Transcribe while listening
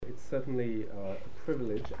certainly a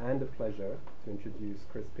privilege and a pleasure to introduce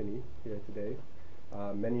Chris Pinney here today.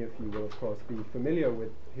 Many of you will, of course, be familiar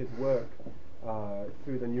with his work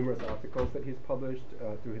through the numerous articles that he's published,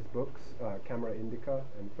 through his books, Camera Indica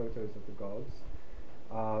and Photos of the Gods.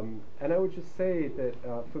 And I would just say that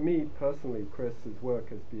for me personally, Chris's work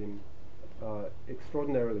has been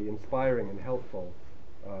extraordinarily inspiring and helpful,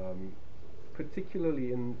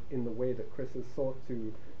 particularly in the way that Chris has sought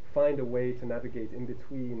to find a way to navigate in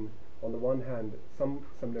between, on the one hand, some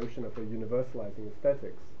notion of a universalizing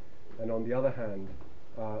aesthetics, and on the other hand,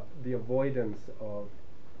 the avoidance of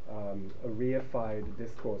a reified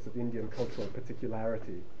discourse of Indian cultural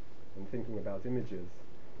particularity in thinking about images.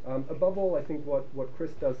 Above all, I think what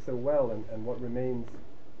Chris does so well and what remains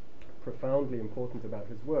profoundly important about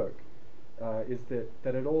his work is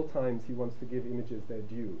that at all times he wants to give images their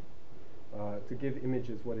due, to give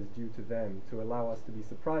images what is due to them, to allow us to be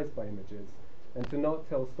surprised by images, and to not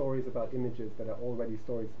tell stories about images that are already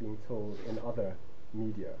stories being told in other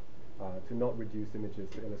media, to not reduce images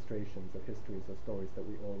to illustrations of histories or stories that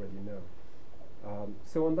we already know.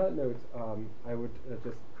 So on that note, I would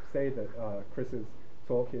just say that Chris's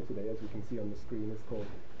talk here today, as you can see on the screen, is called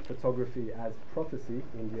Photography as Prophecy,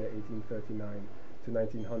 India 1839 to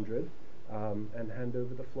 1900, and hand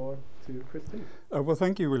over the floor to Chris Pinney. Well,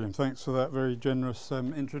 thank you, William. Thanks for that very generous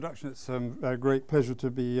introduction. It's a great pleasure to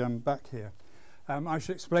be back here. I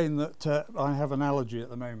should explain that I have an allergy at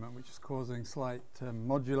the moment, which is causing slight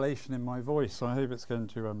modulation in my voice, so I hope it's going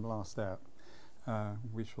to last out.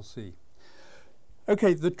 We shall see.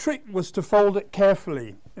 Okay, the trick was to fold it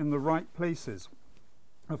carefully in the right places.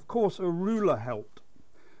 Of course, a ruler helped.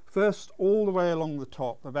 First, all the way along the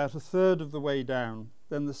top, about a third of the way down,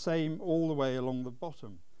 then the same all the way along the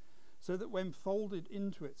bottom, so that when folded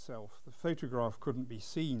into itself, the photograph couldn't be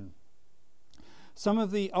seen. Some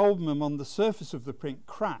of the album on the surface of the print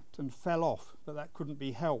cracked and fell off, but that couldn't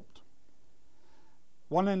be helped.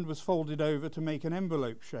 One end was folded over to make an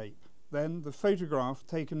envelope shape. Then the photograph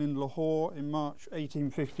taken in Lahore in March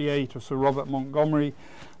 1858 of Sir Robert Montgomery,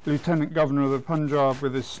 Lieutenant Governor of the Punjab,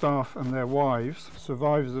 with his staff and their wives,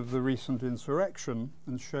 survivors of the recent insurrection,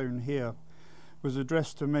 and shown here, was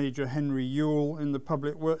addressed to Major Henry Ewell in the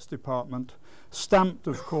Public Works Department, stamped,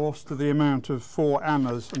 of course, to the amount of 4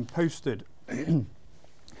 annas and posted.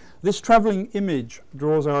 This travelling image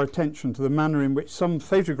draws our attention to the manner in which some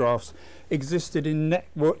photographs existed in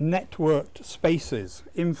networked spaces,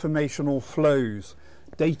 informational flows,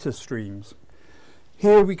 data streams.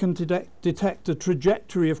 Here we can detect a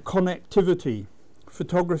trajectory of connectivity,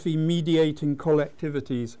 photography mediating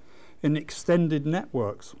collectivities in extended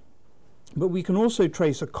networks. But we can also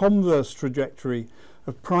trace a converse trajectory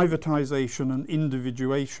of privatization and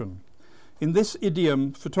individuation. In this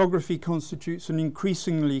idiom, photography constitutes an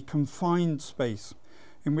increasingly confined space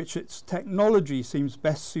in which its technology seems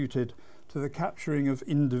best suited to the capturing of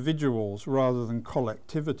individuals rather than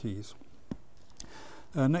collectivities.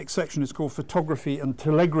 Next section is called Photography and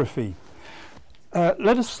Telegraphy.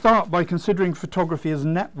 Let us start by considering photography as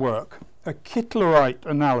network. A Kittlerite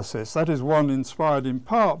analysis, that is one inspired in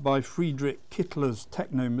part by Friedrich Kittler's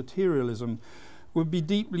techno-materialism, would be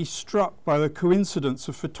deeply struck by the coincidence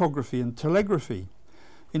of photography and telegraphy.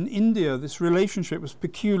 In India, this relationship was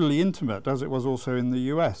peculiarly intimate, as it was also in the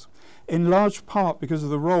US, in large part because of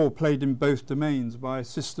the role played in both domains by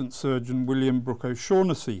Assistant Surgeon William Brooke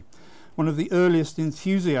O'Shaughnessy, one of the earliest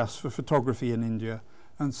enthusiasts for photography in India,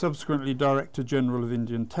 and subsequently Director General of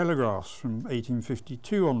Indian Telegraphs from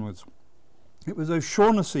 1852 onwards. It was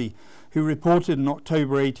O'Shaughnessy who reported in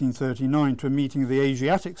October 1839 to a meeting of the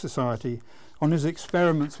Asiatic Society on his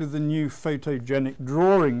experiments with the new photogenic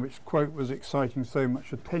drawing, which, quote, was exciting so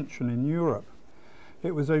much attention in Europe.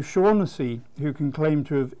 It was O'Shaughnessy who can claim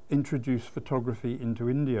to have introduced photography into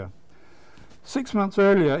India. 6 months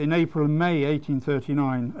earlier, in April and May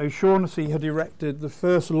 1839, O'Shaughnessy had erected the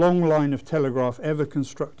first long line of telegraph ever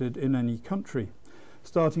constructed in any country.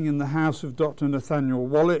 Starting in the house of Dr. Nathaniel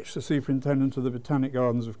Wallich, the superintendent of the Botanic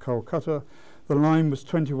Gardens of Calcutta, the line was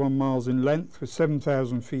 21 miles in length with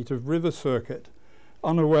 7,000 feet of river circuit.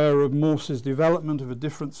 Unaware of Morse's development of a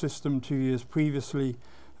different system 2 years previously,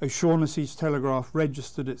 O'Shaughnessy's telegraph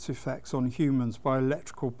registered its effects on humans by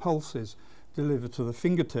electrical pulses delivered to the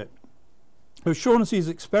fingertip. O'Shaughnessy's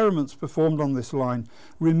experiments performed on this line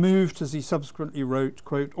removed, as he subsequently wrote,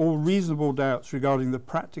 quote, all reasonable doubts regarding the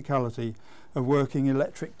practicality of working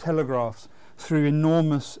electric telegraphs through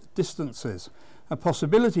enormous distances, a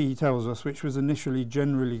possibility, he tells us, which was initially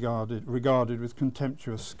generally regarded with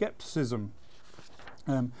contemptuous scepticism.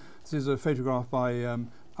 This is a photograph by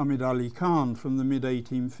Ahmed Ali Khan from the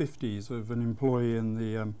mid-1850s of an employee in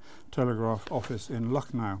the telegraph office in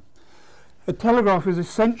Lucknow. A telegraph was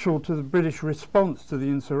essential to the British response to the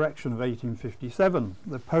insurrection of 1857.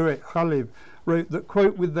 The poet Ghalib wrote that,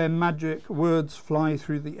 quote, "with their magic words fly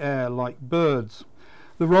through the air like birds."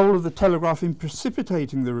 The role of the telegraph in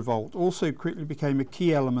precipitating the revolt also quickly became a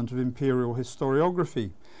key element of imperial historiography.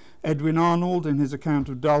 Edwin Arnold, in his account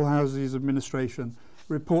of Dalhousie's administration,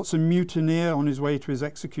 reports a mutineer on his way to his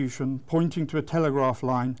execution, pointing to a telegraph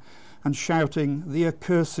line and shouting, "The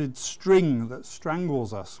accursed string that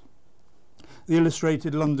strangles us." The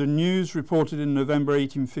Illustrated London News reported in November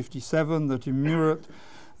 1857 that in Murat,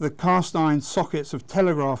 the cast iron sockets of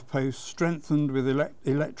telegraph posts, strengthened with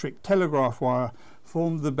electric telegraph wire,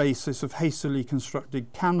 formed the basis of hastily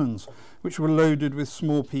constructed cannons, which were loaded with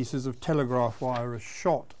small pieces of telegraph wire as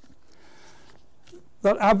shot.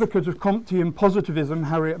 That advocate of Comtean positivism,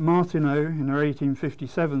 Harriet Martineau, in her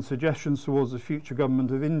 1857 Suggestions towards the Future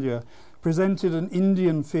Government of India, presented an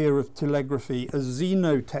Indian fear of telegraphy as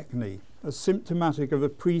xenotechny, as symptomatic of a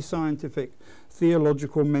pre-scientific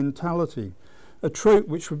theological mentality, a trope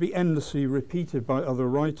which would be endlessly repeated by other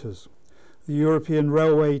writers. The European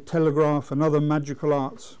railway, telegraph and other magical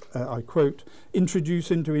arts, I quote,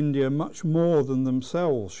 "introduce into India much more than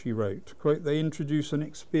themselves," she wrote. Quote, "they introduce an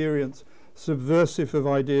experience subversive of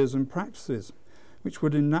ideas and practices, which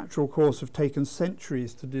would in natural course have taken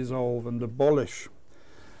centuries to dissolve and abolish."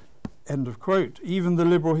 End of quote. Even the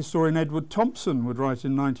liberal historian Edward Thompson would write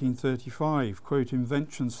in 1935, quote,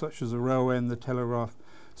 "inventions such as the railway and the telegraph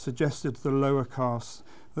suggested to the lower castes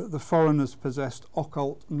that the foreigners possessed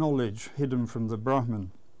occult knowledge hidden from the Brahmin."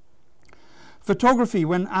 Photography,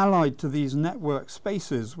 when allied to these network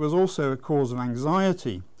spaces, was also a cause of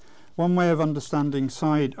anxiety. One way of understanding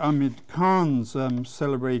Said Ahmed Khan's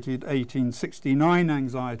celebrated 1869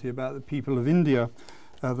 anxiety about the people of India,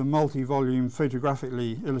 the multi-volume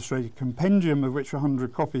photographically illustrated compendium of which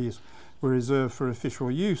 100 copies were reserved for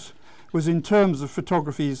official use, was in terms of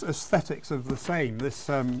photography's aesthetics of the same. This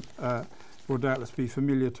will doubtless be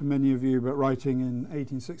familiar to many of you, but writing in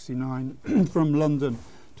 1869 from London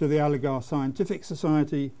to the Aligarh Scientific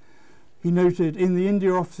Society, he noted, "In the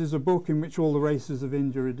India office is a book in which all the races of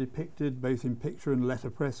India are depicted, both in picture and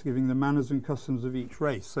letterpress, giving the manners and customs of each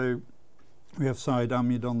race." So we have Said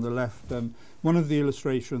Ahmed on the left, one of the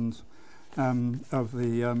illustrations of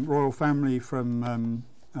the royal family from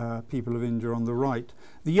people of India on the right.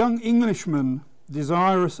 The young Englishmen,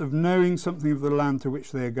 desirous of knowing something of the land to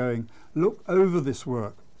which they are going, look over this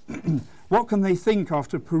work. What can they think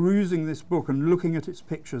after perusing this book and looking at its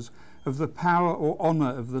pictures of the power or honour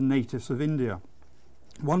of the natives of India?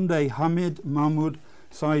 One day Hamid, Mahmud,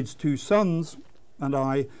 Said's two sons, and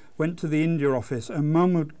I went to the India office, and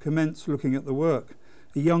Mahmud commenced looking at the work.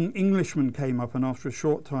 A young Englishman came up and after a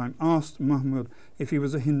short time asked Mahmud if he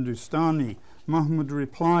was a Hindustani. Mahmud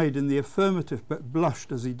replied in the affirmative but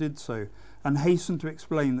blushed as he did so, and hastened to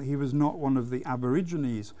explain that he was not one of the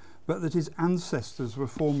Aborigines, but that his ancestors were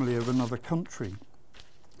formerly of another country.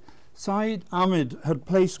 Said Ahmed had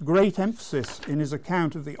placed great emphasis in his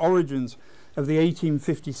account of the origins of the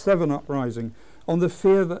 1857 uprising on the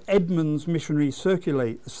fear that Edmund's missionary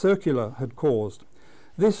circular had caused.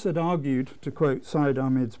 This had argued, to quote Said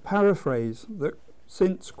Ahmed's paraphrase, that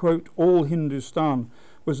since, quote, all Hindustan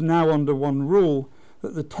was now under one rule,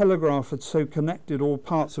 that the telegraph had so connected all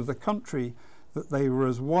parts of the country that they were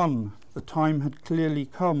as one. The time had clearly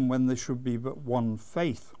come when there should be but one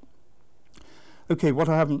faith. Okay, what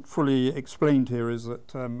I haven't fully explained here is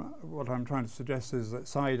that what I'm trying to suggest is that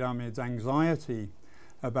Said Ahmed's anxiety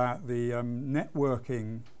about the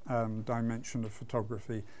networking dimension of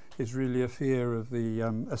photography is really a fear of the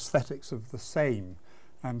aesthetics of the same.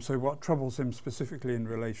 So what troubles him specifically in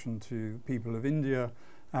relation to people of India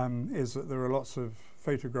is that there are lots of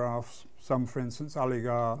photographs, some for instance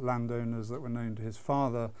Aligarh landowners that were known to his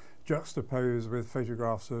father, juxtaposed with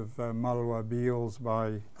photographs of Malwa Beals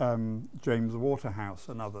by James Waterhouse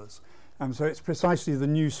and others. So it's precisely the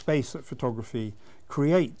new space that photography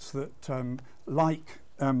creates that, like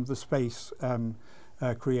the space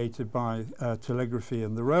created by telegraphy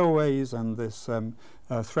and the railways and this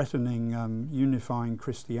threatening unifying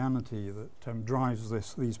Christianity that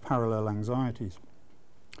drives these parallel anxieties.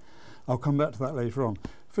 I'll come back to that later on.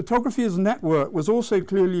 Photography as a network was also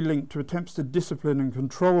clearly linked to attempts to discipline and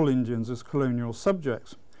control Indians as colonial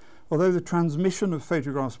subjects. Although the transmission of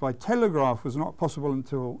photographs by telegraph was not possible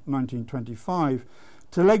until 1925,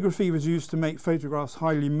 telegraphy was used to make photographs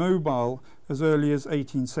highly mobile as early as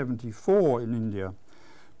 1874 in India.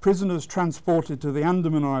 Prisoners transported to the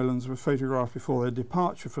Andaman Islands were photographed before their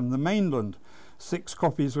departure from the mainland. 6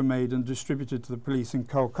 copies were made and distributed to the police in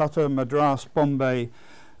Calcutta, Madras, Bombay,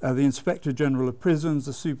 the Inspector General of Prisons,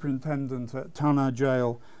 the Superintendent at Thana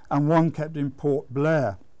Jail, and one kept in Port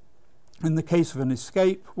Blair. In the case of an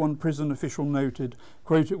escape, one prison official noted,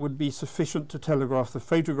 quote, "It would be sufficient to telegraph the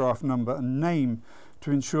photograph number and name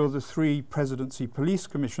to ensure the 3 Presidency Police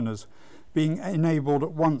Commissioners being enabled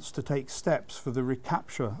at once to take steps for the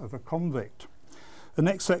recapture of a convict." The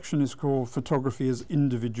next section is called Photography as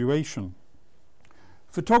Individuation.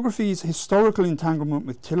 Photography's historical entanglement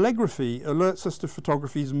with telegraphy alerts us to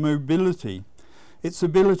photography's mobility, its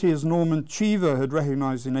ability, as Norman Cheever had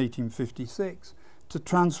recognised in 1856, to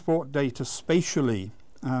transport data spatially,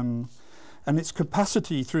 and its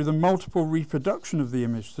capacity through the multiple reproduction of the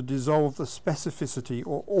image to dissolve the specificity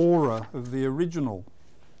or aura of the original.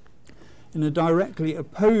 In a directly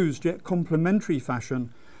opposed yet complementary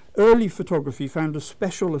fashion, early photography found a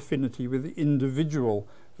special affinity with the individual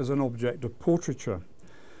as an object of portraiture.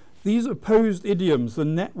 These opposed idioms, the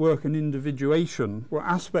network and individuation, were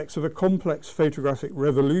aspects of a complex photographic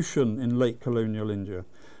revolution in late colonial India,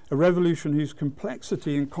 a revolution whose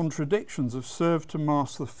complexity and contradictions have served to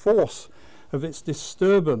mask the force of its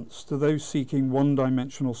disturbance to those seeking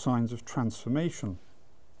one-dimensional signs of transformation.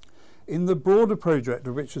 In the broader project,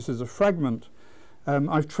 of which this is a fragment,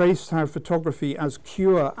 I've traced how photography as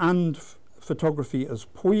cure and photography as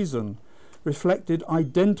poison reflected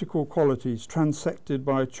identical qualities transected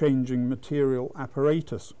by a changing material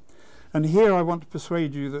apparatus. And here I want to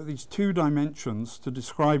persuade you that these 2 dimensions, to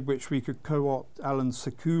describe which we could co-opt Alan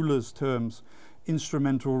Sekula's terms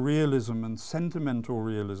instrumental realism and sentimental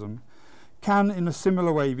realism, can in a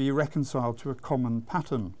similar way be reconciled to a common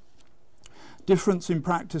pattern. Difference in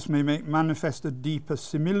practice may make manifest a deeper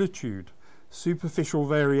similitude. Superficial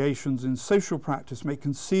variations in social practice may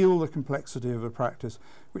conceal the complexity of a practice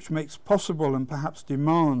which makes possible and perhaps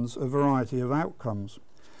demands a variety of outcomes.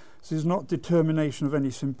 This is not determination of any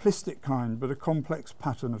simplistic kind, but a complex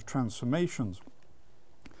pattern of transformations.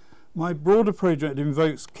 My broader project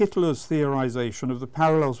invokes Kittler's theorization of the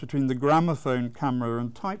parallels between the gramophone camera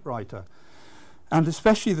and typewriter, and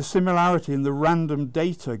especially the similarity in the random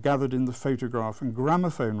data gathered in the photograph and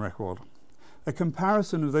gramophone record. A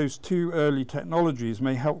comparison of those 2 early technologies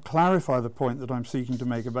may help clarify the point that I'm seeking to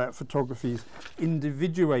make about photography's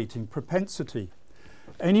individuating propensity.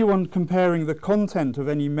 Anyone comparing the content of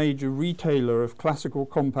any major retailer of classical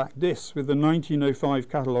compact discs with the 1905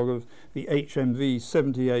 catalogue of the HMV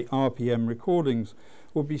 78 RPM recordings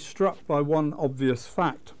will be struck by one obvious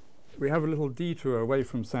fact. We have a little detour away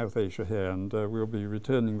from South Asia here, and we'll be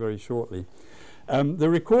returning very shortly. The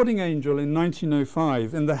Recording Angel in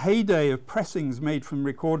 1905, in the heyday of pressings made from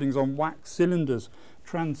recordings on wax cylinders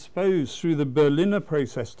transposed through the Berliner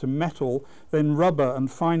process to metal, then rubber,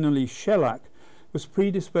 and finally shellac, was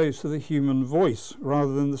predisposed to the human voice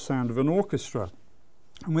rather than the sound of an orchestra.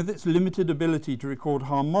 And with its limited ability to record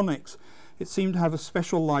harmonics, it seemed to have a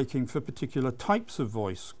special liking for particular types of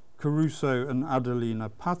voice, Caruso and Adelina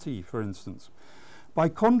Patti, for instance. By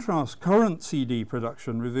contrast, current CD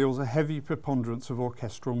production reveals a heavy preponderance of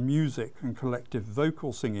orchestral music and collective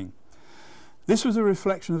vocal singing. This was a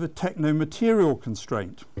reflection of a techno-material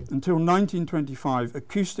constraint. Until 1925,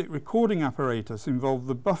 acoustic recording apparatus involved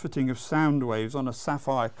the buffeting of sound waves on a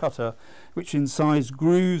sapphire cutter, which incised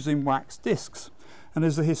grooves in wax discs. And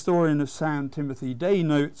as the historian of sound Timothy Day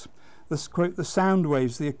notes, quote, "The sound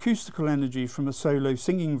waves, the acoustical energy from a solo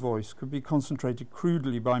singing voice, could be concentrated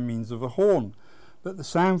crudely by means of a horn. But the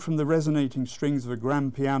sound from the resonating strings of a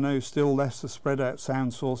grand piano, still less the spread out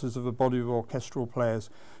sound sources of a body of orchestral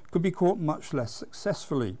players, could be caught much less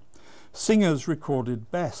successfully. Singers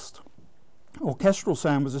recorded best. Orchestral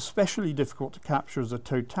sound was especially difficult to capture as a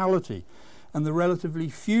totality, and the relatively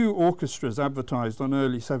few orchestras advertised on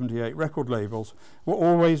early 78 record labels were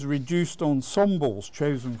always reduced ensembles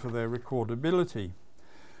chosen for their recordability.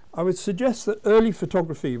 I would suggest that early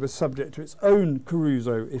photography was subject to its own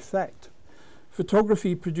Caruso effect.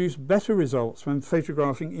 Photography produced better results when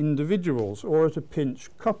photographing individuals, or at a pinch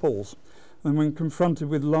couples, than when confronted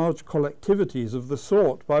with large collectivities of the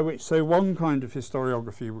sort by which, so one kind of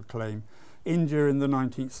historiography would claim, India in the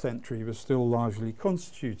 19th century was still largely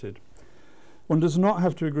constituted. One does not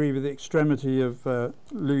have to agree with the extremity of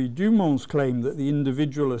Louis Dumont's claim that the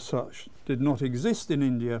individual as such did not exist in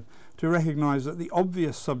India to recognise that the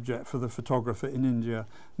obvious subject for the photographer in India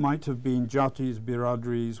might have been jatis,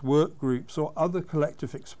 biradris, work groups, or other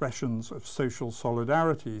collective expressions of social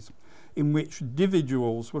solidarities in which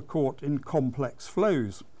individuals were caught in complex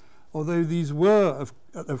flows, although these were,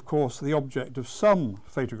 of course, the object of some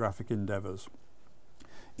photographic endeavours.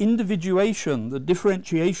 Individuation, the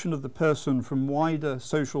differentiation of the person from wider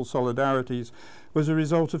social solidarities, was a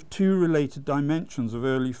result of 2 related dimensions of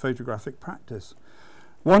early photographic practice.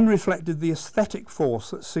 One reflected the aesthetic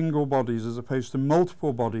force that single bodies as opposed to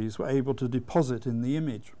multiple bodies were able to deposit in the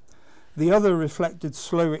image. The other reflected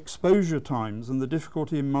slow exposure times and the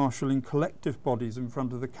difficulty in marshalling collective bodies in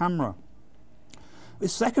front of the camera.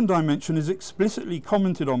 This second dimension is explicitly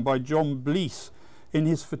commented on by John Blease in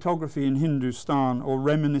his Photography in Hindustan, or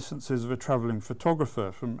Reminiscences of a Travelling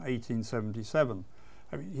Photographer from 1877.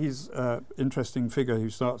 I mean, he's an interesting figure who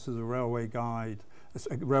starts as a railway guard,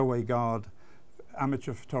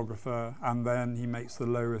 amateur photographer, and then he makes the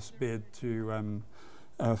lowest bid to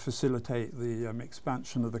facilitate the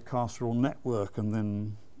expansion of the Castrol network, and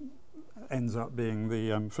then ends up being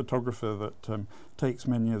the photographer that takes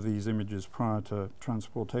many of these images prior to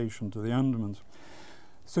transportation to the Andamans.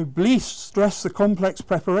 So Blease stressed the complex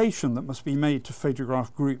preparation that must be made to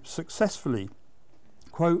photograph groups successfully.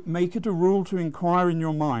 Quote, make it a rule to inquire in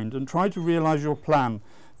your mind and try to realize your plan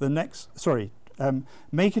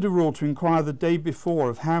make it a rule to inquire the day before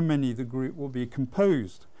of how many the group will be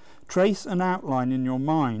composed. Trace an outline in your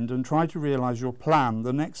mind and try to realize your plan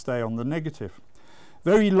the next day on the negative.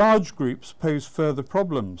 Very large groups pose further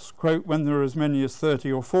problems. Quote, when there are as many as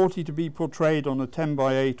 30 or 40 to be portrayed on a 10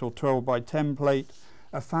 by 8 or 12 by 10 plate,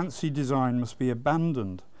 a fancy design must be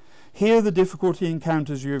abandoned. Here the difficulty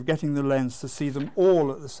encounters you of getting the lens to see them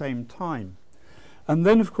all at the same time. And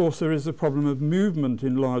then, of course, there is the problem of movement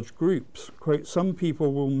in large groups. Quote, some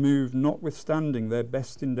people will move notwithstanding their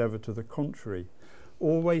best endeavour to the contrary.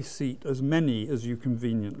 Always seat as many as you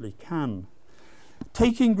conveniently can.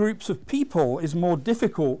 Taking groups of people is more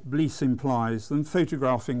difficult, Blease implies, than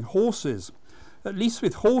photographing horses. At least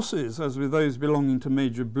with horses, as with those belonging to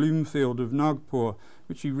Major Bloomfield of Nagpur,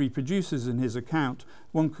 which he reproduces in his account,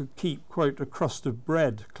 one could keep, quote, a crust of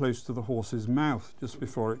bread close to the horse's mouth just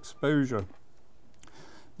before exposure.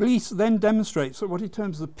 Blease then demonstrates that what he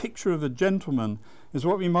terms the picture of a gentleman is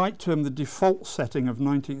what we might term the default setting of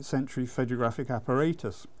 19th century photographic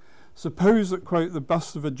apparatus. Suppose that, quote, the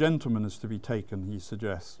bust of a gentleman is to be taken, he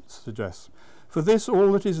suggests. For this,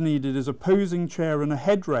 all that is needed is a posing chair and a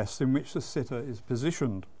headrest in which the sitter is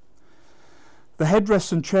positioned. The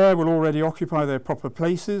headrest and chair will already occupy their proper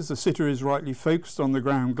places, the sitter is rightly focused on the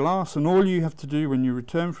ground glass, and all you have to do when you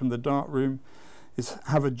return from the dark room is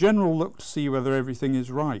have a general look to see whether everything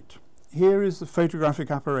is right. Here is the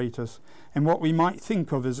photographic apparatus in what we might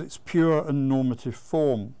think of as its pure and normative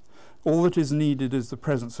form. All that is needed is the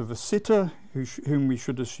presence of a sitter, whom we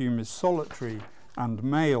should assume is solitary and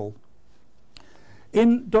male.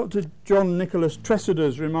 In Dr. John Nicholas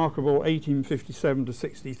Tressider's remarkable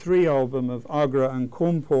 1857-63 album of Agra and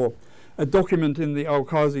Cawnpore, a document in the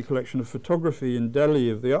Al-Qazi collection of photography in Delhi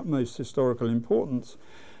of the utmost historical importance,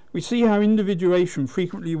 we see how individuation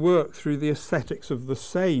frequently worked through the aesthetics of the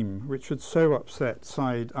same, which had so upset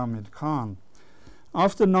Said Ahmed Khan.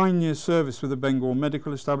 After 9 years' service with the Bengal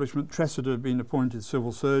medical establishment, Tressider had been appointed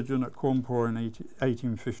civil surgeon at Cawnpore in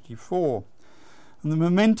 1854. And the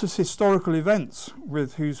momentous historical events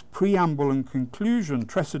with whose preamble and conclusion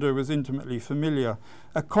Tressider was intimately familiar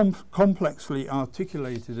are complexly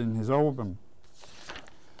articulated in his album.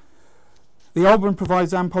 The album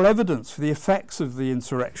provides ample evidence for the effects of the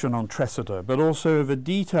insurrection on Tressider, but also of a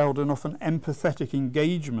detailed and often empathetic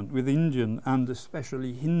engagement with Indian and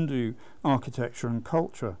especially Hindu architecture and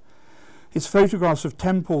culture. His photographs of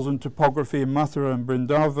temples and topography in Mathura and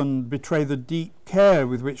Vrindavan betray the deep care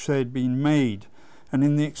with which they had been made, and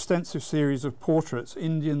in the extensive series of portraits of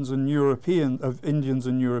Indians and Europeans,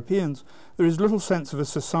 there is little sense of a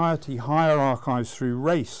society hierarchized through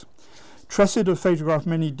race. Tressider photographed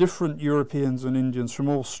many different Europeans and Indians from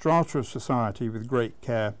all strata of society with great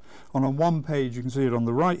care. On one page, you can see it on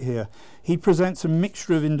the right here, he presents a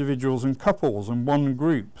mixture of individuals and couples and one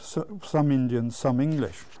group, some Indian, some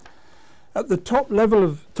English. At the top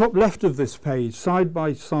left of this page, side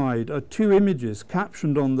by side, are two images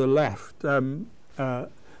captioned on the left.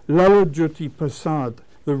 Lala Jyoti Prasad,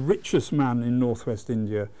 the richest man in northwest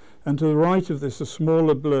India, and to the right of this a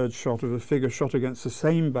smaller blurred shot of a figure shot against the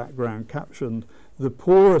same background captioned the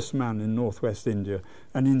poorest man in northwest India,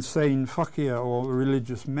 an insane fakir or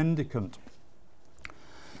religious mendicant.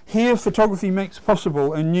 Here photography makes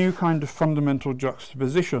possible a new kind of fundamental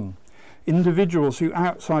juxtaposition. Individuals who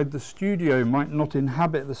outside the studio might not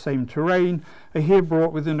inhabit the same terrain are here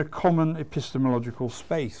brought within a common epistemological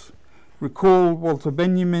space. Recall Walter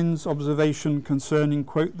Benjamin's observation concerning,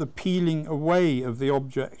 quote, the peeling away of the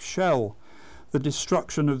object's shell, the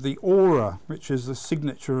destruction of the aura, which is the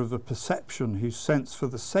signature of a perception whose sense for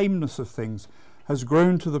the sameness of things has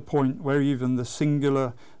grown to the point where even the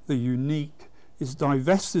singular, the unique, is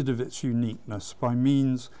divested of its uniqueness by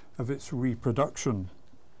means of its reproduction.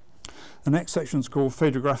 The next section is called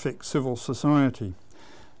Photographic Civil Society.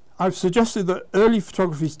 I've suggested that early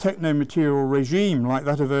photography's techno-material regime, like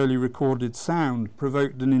that of early recorded sound,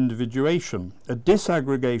 provoked an individuation, a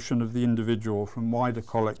disaggregation of the individual from wider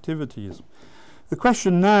collectivities. The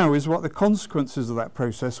question now is what the consequences of that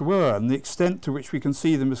process were and the extent to which we can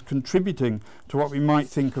see them as contributing to what we might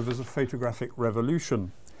think of as a photographic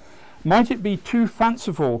revolution. Might it be too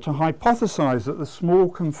fanciful to hypothesize that the small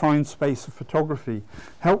confined space of photography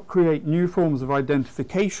helped create new forms of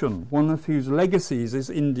identification, one of whose legacies is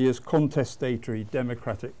India's contestatory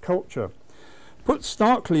democratic culture? Put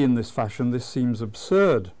starkly in this fashion, this seems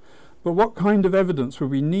absurd, but what kind of evidence would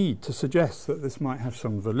we need to suggest that this might have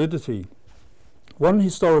some validity? One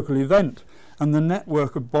historical event and the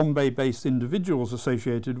network of Bombay-based individuals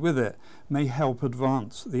associated with it may help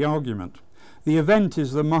advance the argument. The event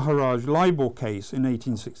is the Maharaj libel case in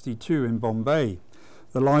 1862 in Bombay.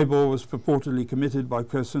 The libel was purportedly committed by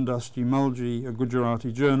Kursundas Mulji, a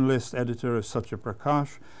Gujarati journalist, editor of Satya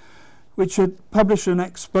Prakash, which had published an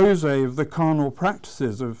expose of the carnal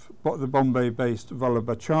practices of the Bombay-based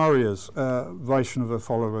Vallabhacharyas, Vaishnava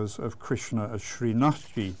followers of Krishna as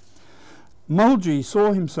Srinathji. Mulji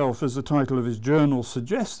saw himself, as the title of his journal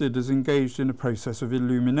suggested, as engaged in a process of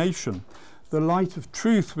illumination. The light of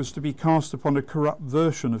truth was to be cast upon a corrupt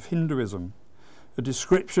version of Hinduism. A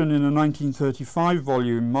description in a 1935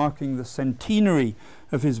 volume marking the centenary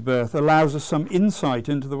of his birth allows us some insight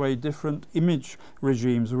into the way different image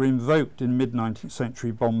regimes were invoked in mid-19th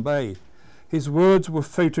century Bombay. His words were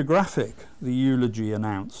photographic, the eulogy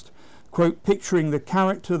announced, quote, picturing the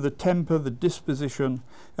character, the temper, the disposition,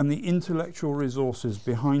 and the intellectual resources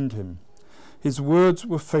behind him. His words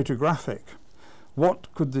were photographic.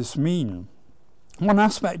 What could this mean? One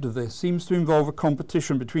aspect of this seems to involve a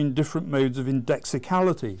competition between different modes of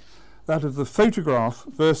indexicality, that of the photograph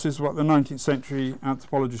versus what the 19th century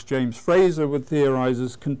anthropologist James Fraser would theorize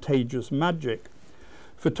as contagious magic.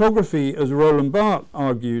 Photography, as Roland Barthes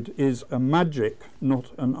argued, is a magic,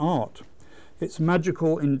 not an art. Its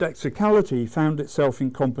magical indexicality found itself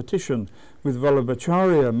in competition with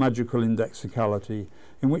Vallabhacharya magical indexicality,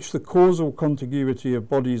 in which the causal contiguity of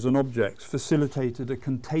bodies and objects facilitated a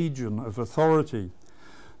contagion of authority.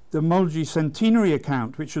 The Mulji centenary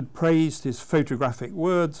account, which had praised his photographic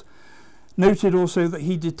words, noted also that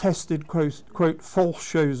he detested, quote, false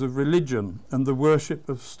shows of religion and the worship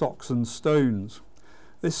of stocks and stones.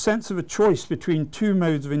 This sense of a choice between two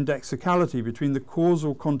modes of indexicality, between the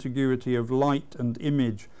causal contiguity of light and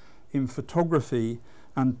image in photography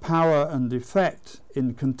and power and effect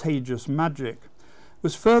in contagious magic,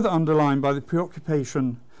 was further underlined by the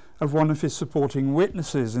preoccupation of one of his supporting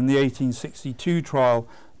witnesses in the 1862 trial,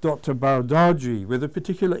 Dr. Baudarji, with a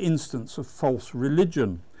particular instance of false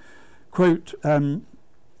religion. Quote,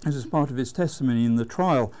 as part of his testimony in the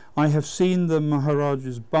trial, I have seen the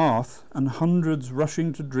Maharaj's bath and hundreds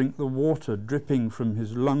rushing to drink the water dripping from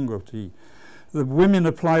his langoti. The women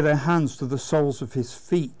apply their hands to the soles of his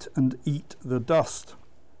feet and eat the dust.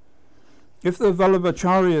 If the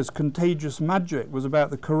Vallabhacharya's contagious magic was about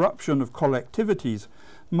the corruption of collectivities,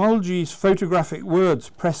 Mulji's photographic words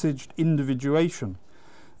presaged individuation.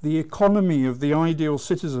 The economy of the ideal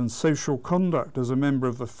citizen's social conduct as a member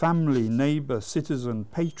of a family, neighbour, citizen,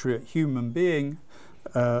 patriot, human being,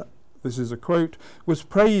 this is a quote, was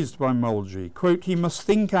praised by Mulji. Quote, he must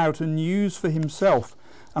think out and use for himself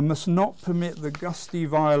and must not permit the gusty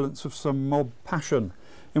violence of some mob passion,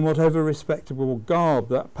 in whatever respectable garb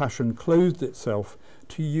that passion clothed itself,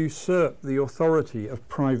 to usurp the authority of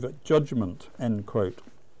private judgment, end quote.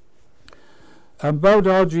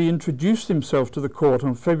 Baudarji introduced himself to the court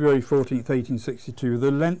on February 14, 1862, with a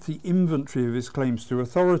lengthy inventory of his claims to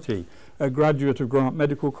authority. A graduate of Grant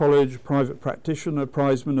Medical College, private practitioner,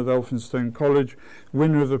 prizeman of Elphinstone College,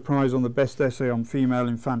 winner of a prize on the best essay on female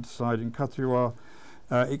infanticide in Kathiawar,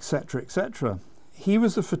 etc., etc. He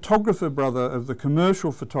was the photographer brother of the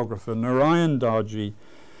commercial photographer Narayan Darji,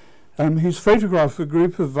 whose photograph of a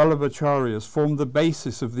group of Vallabhacharyas formed the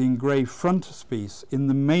basis of the engraved frontispiece in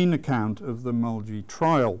the main account of the Mulji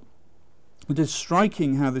trial. It is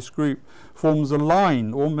striking how this group forms a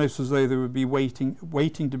line, almost as though they would be waiting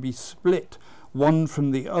to be split one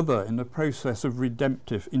from the other in a process of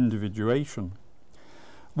redemptive individuation.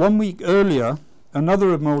 1 week earlier,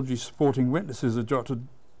 another of Mulji's supporting witnesses, Dr.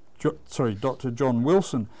 John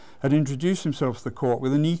Wilson, had introduced himself to the court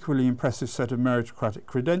with an equally impressive set of meritocratic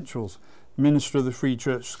credentials: Minister of the Free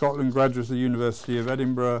Church Scotland, graduate of the University of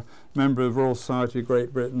Edinburgh, member of the Royal Society of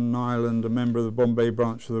Great Britain and Ireland, a member of the Bombay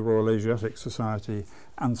branch of the Royal Asiatic Society,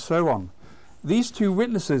 and so on. These two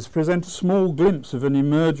witnesses present a small glimpse of an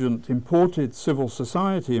emergent, imported civil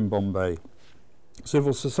society in Bombay.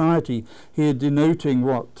 civil society, here denoting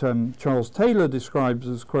what Charles Taylor describes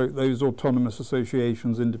as, quote, those autonomous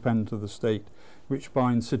associations independent of the state which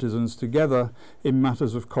bind citizens together in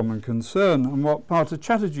matters of common concern, and what Partha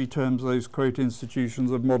Chatterjee terms those, quote,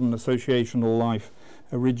 institutions of modern associational life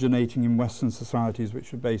originating in Western societies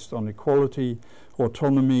which are based on equality,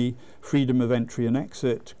 autonomy, freedom of entry and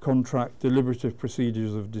exit, contract, deliberative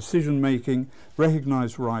procedures of decision-making,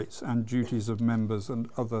 recognised rights and duties of members, and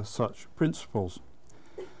other such principles.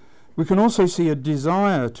 We can also see a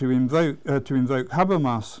desire to invoke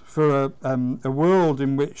Habermas for a world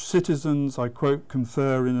in which citizens, I quote,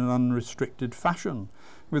 confer in an unrestricted fashion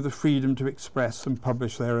with the freedom to express and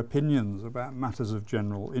publish their opinions about matters of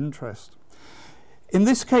general interest. In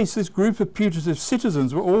this case, this group of putative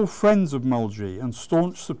citizens were all friends of Mulgee and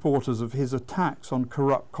staunch supporters of his attacks on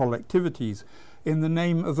corrupt collectivities in the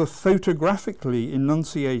name of a photographically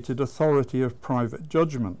enunciated authority of private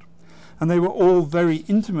judgment. And they were all very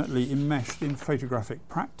intimately enmeshed in photographic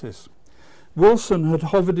practice. Wilson had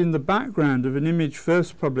hovered in the background of an image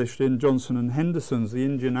first published in Johnson and Henderson's The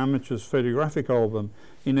Indian Amateurs Photographic Album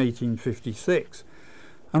in 1856.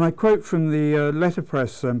 And I quote from the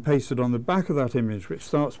letterpress pasted on the back of that image, which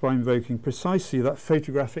starts by invoking precisely that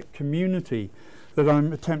photographic community that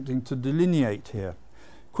I'm attempting to delineate here.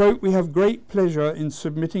 Quote, we have great pleasure in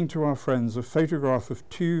submitting to our friends a photograph of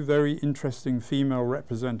two very interesting female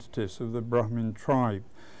representatives of the Brahmin tribe.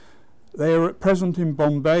 They are at present in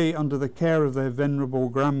Bombay under the care of their venerable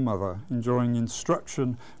grandmother, enjoying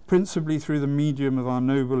instruction principally through the medium of our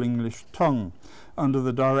noble English tongue, under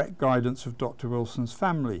the direct guidance of Dr. Wilson's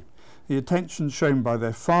family. The attention shown by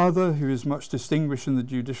their father, who is much distinguished in the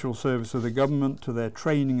judicial service of the government, to their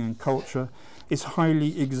training and culture is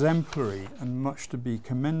highly exemplary and much to be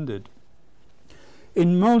commended.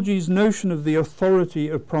 In Mulgee's notion of the authority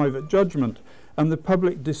of private judgment and the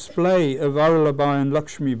public display of Ahulbai and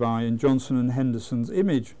Lakshmibai in Johnson and Henderson's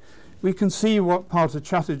image, we can see what Partha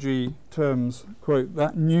Chatterjee terms, quote,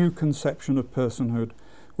 that new conception of personhood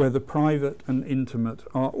where the private and intimate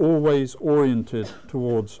are always oriented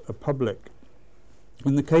towards a public.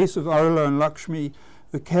 In the case of Ahula and Lakshmi,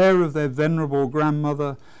 the care of their venerable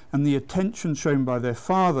grandmother and the attention shown by their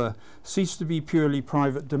father cease to be purely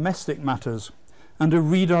private domestic matters and are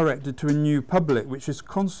redirected to a new public, which is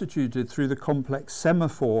constituted through the complex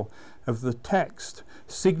semaphore of the text,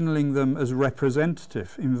 signalling them as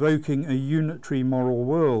representative, invoking a unitary moral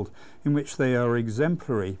world in which they are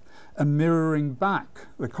exemplary, and mirroring back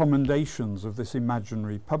the commendations of this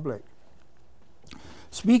imaginary public.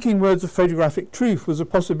 Speaking words of photographic truth was a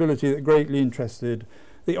possibility that greatly interested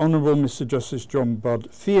the Honourable Mr. Justice John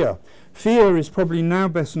Budd Fear. Fear is probably now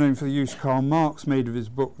best known for the use Karl Marx made of his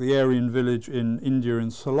book The Aryan Village in India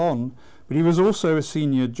and Ceylon, but he was also a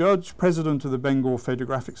senior judge, president of the Bengal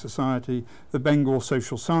Photographic Society, the Bengal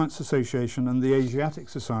Social Science Association and the Asiatic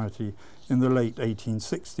Society in the late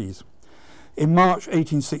 1860s. In March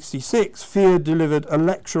 1866, Fear delivered a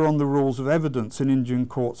lecture on the rules of evidence in Indian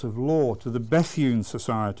courts of law to the Bethune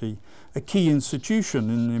Society, a key institution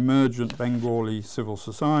in the emergent Bengali civil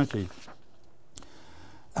society.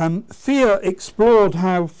 Fear explored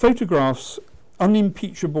how photographs'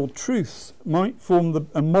 unimpeachable truths might form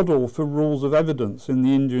a model for rules of evidence in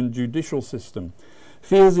the Indian judicial system.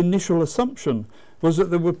 Fear's initial assumption was that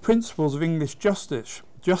there were principles of English justice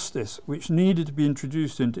which needed to be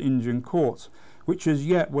introduced into Indian courts, which as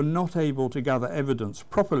yet were not able to gather evidence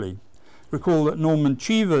properly. Recall that Norman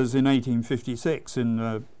Cheevers in 1856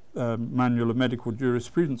 in Manual of Medical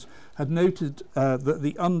Jurisprudence had noted that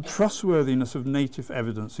the untrustworthiness of native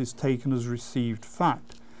evidence is taken as received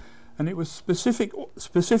fact. And it was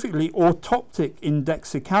specifically autoptic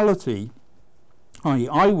indexicality, i.e.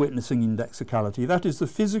 eyewitnessing indexicality, that is the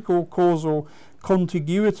physical causal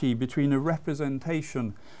contiguity between a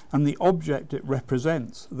representation and the object it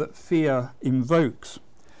represents, that Fear invokes.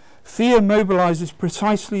 Fear mobilizes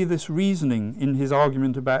precisely this reasoning in his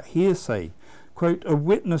argument about hearsay. Quote, a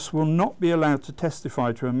witness will not be allowed to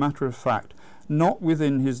testify to a matter of fact not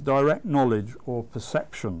within his direct knowledge or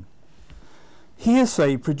perception.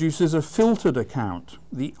 Hearsay produces a filtered account.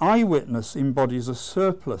 The eyewitness embodies a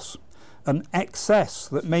surplus, an excess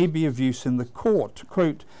that may be of use in the court.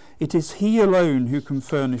 Quote, it is he alone who can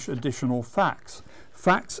furnish additional facts,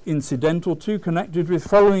 facts incidental to, connected with,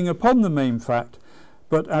 following upon the main fact,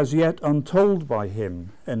 but as yet untold by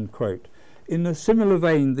him, end quote. In a similar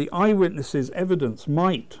vein, the eyewitness's evidence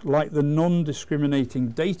might, like the non-discriminating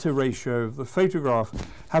data ratio of the photograph,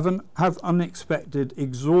 have unexpected,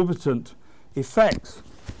 exorbitant effects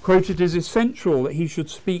quote, "It is essential that he should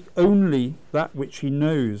speak only that which he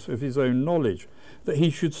knows of his own knowledge, that he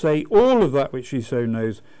should say all of that which he so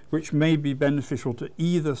knows, which may be beneficial to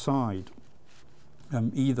either side."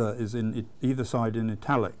 Either is in either side in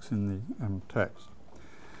italics in the text.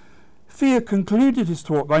 Fear concluded his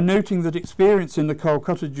talk by noting that experience in the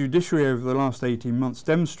Calcutta judiciary over the last 18 months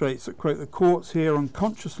demonstrates that, quote, "the courts here,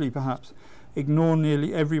 unconsciously perhaps, ignore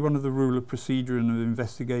nearly every one of the rule of procedure and of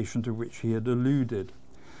investigation to which he had alluded."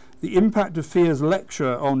 The impact of Fear's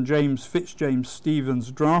lecture on James Fitzjames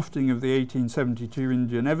Stephen's drafting of the 1872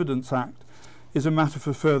 Indian Evidence Act is a matter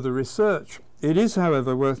for further research. It is,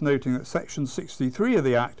 however, worth noting that Section 63 of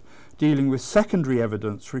the Act, dealing with secondary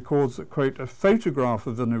evidence, records that, quote, "a photograph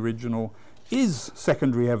of an original is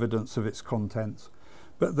secondary evidence of its contents,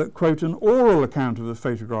 but that, quote, an oral account of a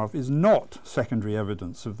photograph is not secondary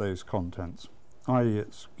evidence of those contents," i.e.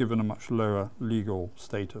 it's given a much lower legal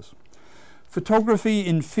status. Photography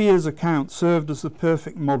in Fear's account served as the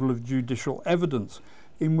perfect model of judicial evidence,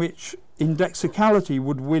 in which indexicality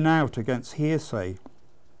would win out against hearsay.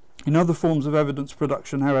 In other forms of evidence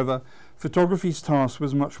production, however, photography's task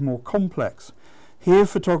was much more complex. Here,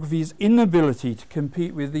 photography's inability to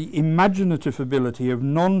compete with the imaginative ability of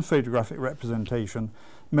non-photographic representation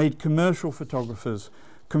made commercial photographers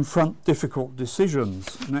confront difficult decisions.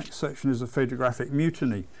 The next section is a photographic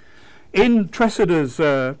mutiny. In Tressider's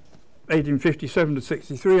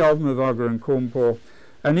 1857-63 Almavarga and Cawnpore,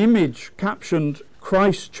 an image captioned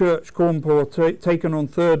 "Christ Church, Cawnpore, taken on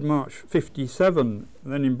 3rd March 57,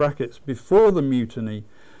 then in brackets, before the mutiny,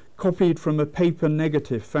 copied from a paper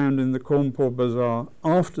negative found in the Cawnpore Bazaar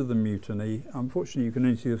after the mutiny," unfortunately you can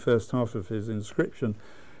only see the first half of his inscription,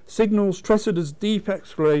 signals Tressider's deep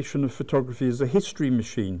exploration of photography as a history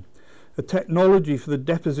machine, a technology for the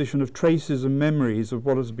deposition of traces and memories of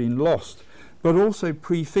what has been lost, but also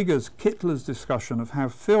prefigures Kittler's discussion of how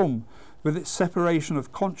film, with its separation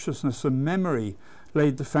of consciousness and memory,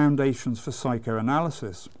 laid the foundations for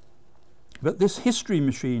psychoanalysis. But this history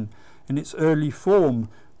machine, in its early form,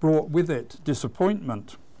 brought with it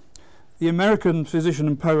disappointment. The American physician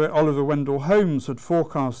and poet Oliver Wendell Holmes had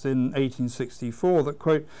forecast in 1864 that,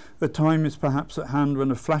 quote, "the time is perhaps at hand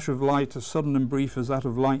when a flash of light as sudden and brief as that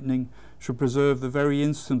of lightning should preserve the very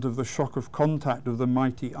instant of the shock of contact of the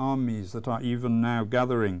mighty armies that are even now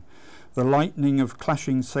gathering. The lightning of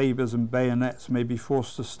clashing sabres and bayonets may be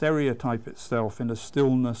forced to stereotype itself in a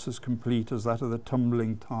stillness as complete as that of the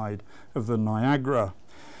tumbling tide of the Niagara."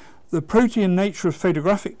 The protean nature of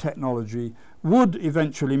photographic technology would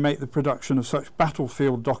eventually make the production of such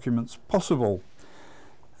battlefield documents possible,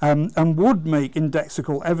 and would make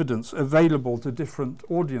indexical evidence available to different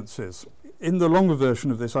audiences. In the longer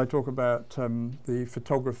version of this, I talk about the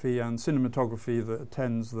photography and cinematography that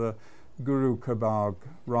attends the Guru Ka Bagh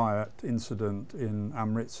riot incident in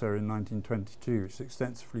Amritsar in 1922, which is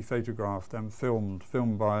extensively photographed and filmed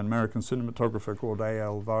by an American cinematographer called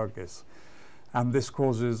A.L. Varghese. And this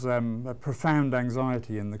causes a profound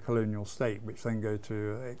anxiety in the colonial state, which then go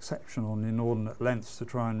to exceptional and inordinate lengths to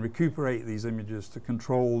try and recuperate these images, to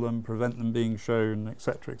control them, prevent them being shown,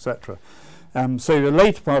 etc., etc. So the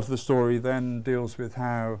later part of the story then deals with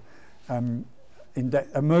how a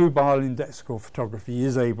mobile indexical photography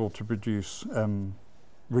is able to produce,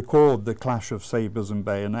 record the clash of sabres and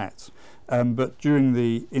bayonets. But during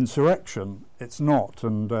the insurrection, it's not,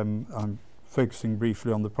 and I'm focusing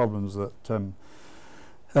briefly on the problems that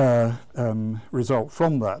result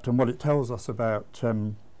from that and what it tells us about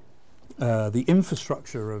the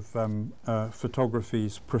infrastructure of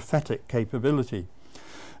photography's prophetic capability.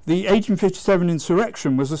 The 1857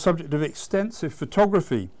 insurrection was the subject of extensive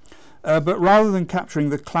photography, but rather than capturing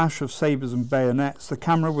the clash of sabres and bayonets, the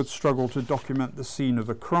camera would struggle to document the scene of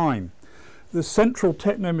a crime. The central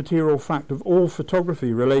technomaterial fact of all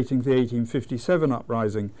photography relating to the 1857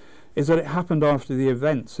 uprising is that it happened after the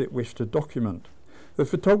events it wished to document. The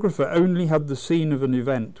photographer only had the scene of an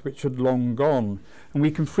event which had long gone, and we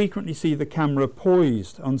can frequently see the camera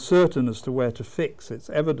poised, uncertain as to where to fix its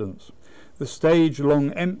evidence. The stage,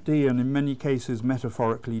 long empty and in many cases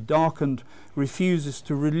metaphorically darkened, refuses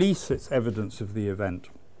to release its evidence of the event.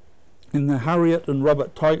 In the Harriet and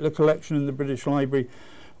Robert Tytler collection in the British Library,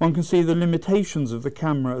 one can see the limitations of the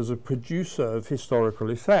camera as a producer of historical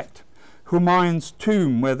effect. Humayun's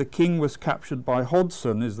tomb, where the king was captured by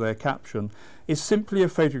Hodson, is their caption, is simply a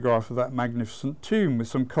photograph of that magnificent tomb with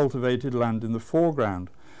some cultivated land in the foreground.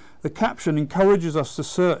 The caption encourages us to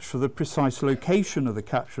search for the precise location of the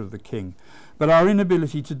capture of the king, but our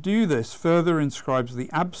inability to do this further inscribes the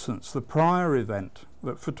absence, the prior event,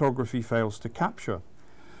 that photography fails to capture.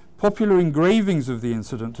 Popular engravings of the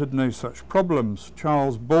incident had no such problems.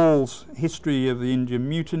 Charles Ball's History of the Indian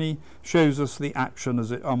Mutiny shows us the action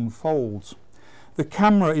as it unfolds. The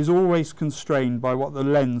camera is always constrained by what the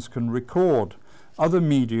lens can record. Other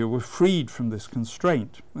media were freed from this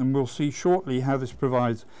constraint, and we'll see shortly how this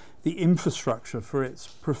provides the infrastructure for its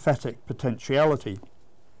prophetic potentiality.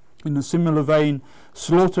 In a similar vein,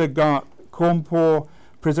 Slaughter Ghat Cawnpore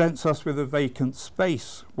presents us with a vacant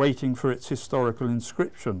space waiting for its historical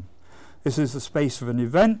inscription. This is the space of an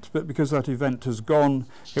event, but because that event has gone,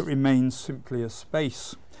 it remains simply a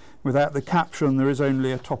space. Without the caption, there is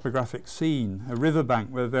only a topographic scene, a riverbank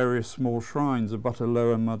where various small shrines abut a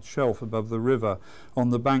lower mud shelf above the river,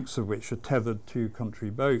 on the banks of which are tethered 2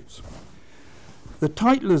 country boats. The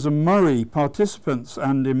Tytlers and Murray, participants,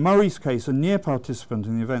 and in Murray's case a near participant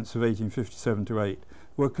in the events of 1857-8,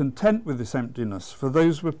 were content with this emptiness, for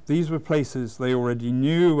these were places they already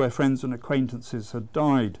knew, where friends and acquaintances had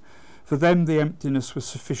died. For them the emptiness was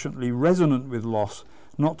sufficiently resonant with loss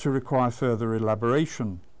not to require further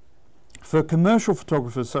elaboration. For commercial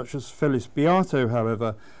photographers such as Felis Beato,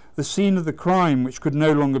 however, the scene of the crime, which could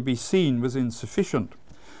no longer be seen, was insufficient.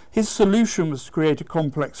 His solution was to create a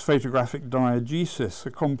complex photographic diegesis,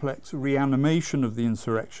 a complex reanimation of the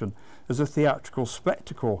insurrection as a theatrical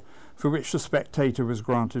spectacle for which the spectator was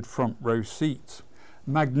granted front row seats.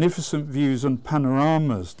 Magnificent views and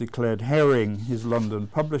panoramas, declared Herring, his London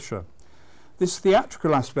publisher. This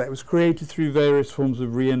theatrical aspect was created through various forms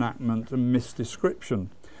of reenactment and misdescription.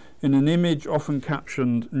 In an image often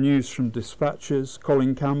captioned News from Dispatches,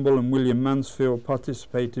 Colin Campbell and William Mansfield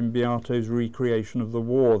participate in Beato's recreation of the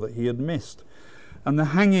war that he had missed. And the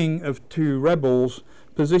hanging of 2 rebels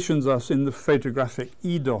positions us in the photographic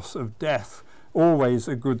eidos of death, always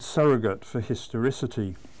a good surrogate for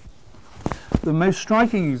historicity. The most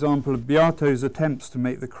striking example of Beato's attempts to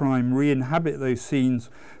make the crime re-inhabit those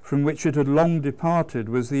scenes from which it had long departed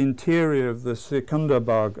was the interior of the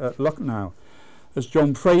Secunderbagh at Lucknow. As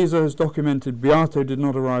John Fraser has documented, Beato did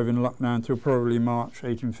not arrive in Lucknow until probably March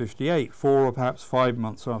 1858, 4 or perhaps 5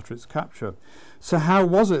 months after its capture. So how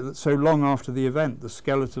was it that so long after the event the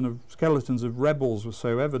skeletons of rebels were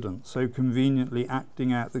so evident, so conveniently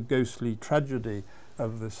acting out the ghostly tragedy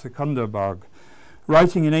of the Secunderbagh?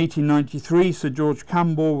 Writing in 1893, Sir George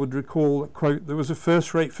Campbell would recall that, quote, there was a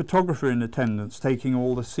first-rate photographer in attendance taking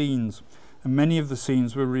all the scenes, and many of the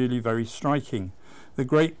scenes were really very striking. The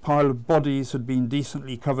great pile of bodies had been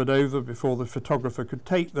decently covered over before the photographer could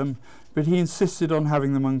take them, but he insisted on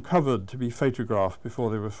having them uncovered to be photographed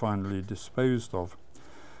before they were finally disposed of.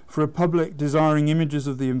 For a public desiring images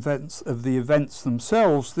of the events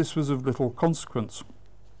themselves, this was of little consequence.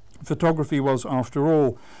 Photography was, after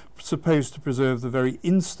all, supposed to preserve the very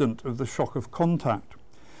instant of the shock of contact.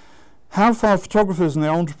 How far photographers and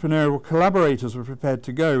their entrepreneurial collaborators were prepared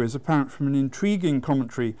to go is apparent from an intriguing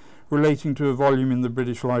commentary relating to a volume in the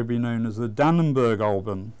British Library known as the Dannenberg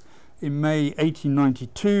Album. In May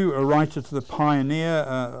 1892, a writer to the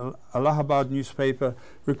Pioneer, Allahabad newspaper,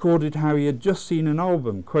 recorded how he had just seen an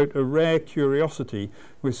album, quote, a rare curiosity,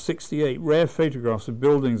 with 68 rare photographs of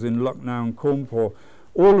buildings in Lucknow and Cawnpore,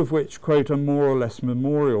 all of which, quote, are more or less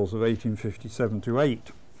memorials of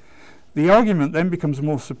 1857-8. The argument then becomes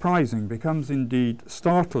more surprising, becomes indeed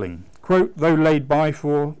startling. Quote, though laid by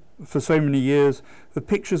for so many years, the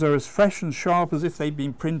pictures are as fresh and sharp as if they'd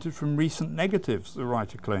been printed from recent negatives, the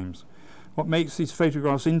writer claims. What makes these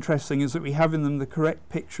photographs interesting is that we have in them the correct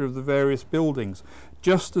picture of the various buildings,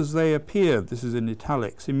 just as they appeared, this is in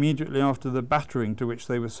italics, immediately after the battering to which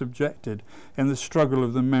they were subjected in the struggle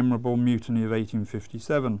of the memorable mutiny of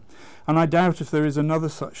 1857. And I doubt if there is another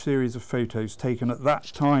such series of photos taken at that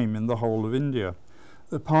time in the whole of India.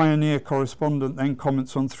 The Pioneer correspondent then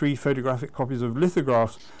comments on 3 photographic copies of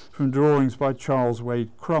lithographs from drawings by Charles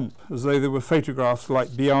Wade Crump, as though they were photographs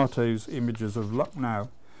like Beato's images of Lucknow.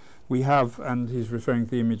 We have, and he's referring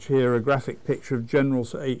to the image here, a graphic picture of General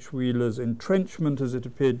Sir H. Wheeler's entrenchment as it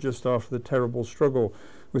appeared just after the terrible struggle,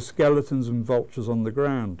 with skeletons and vultures on the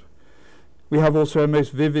ground. We have also a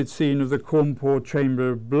most vivid scene of the Cawnpore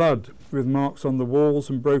Chamber of Blood, with marks on the walls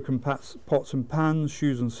and broken pots and pans,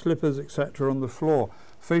 shoes and slippers, etc. on the floor,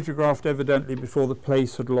 photographed evidently before the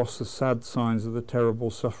place had lost the sad signs of the terrible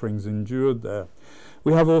sufferings endured there.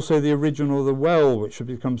 We have also the original of the well, which had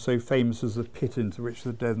become so famous as the pit into which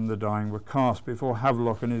the dead and the dying were cast before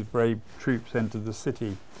Havelock and his brave troops entered the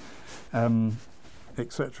city,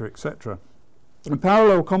 etc., etc. A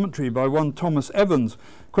parallel commentary by one Thomas Evans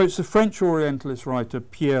quotes the French Orientalist writer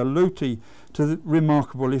Pierre Loti to the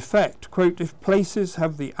remarkable effect. Quote, "If places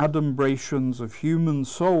have the adumbrations of human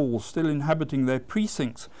souls still inhabiting their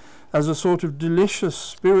precincts, as a sort of delicious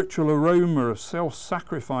spiritual aroma of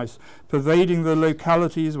self-sacrifice pervading the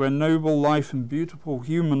localities where noble life and beautiful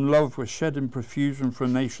human love were shed in profusion for a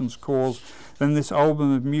nation's cause, then this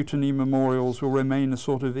album of mutiny memorials will remain a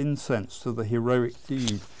sort of incense to the heroic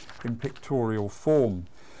deed in pictorial form."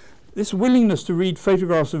 This willingness to read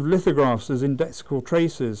photographs of lithographs as indexical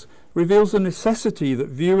traces reveals the necessity that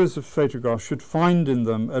viewers of photographs should find in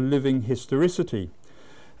them a living historicity.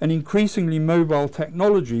 An increasingly mobile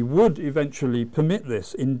technology would eventually permit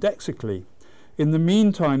this indexically. In the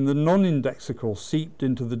meantime, the non-indexical seeped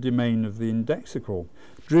into the domain of the indexical,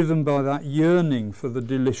 driven by that yearning for the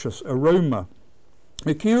delicious aroma.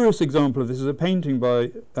 A curious example of this is a painting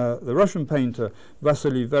by the Russian painter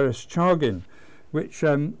Vasily Vereshchagin, which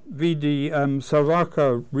V.D.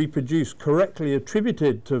 Savarkar reproduced, correctly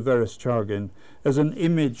attributed to Vereshchagin as an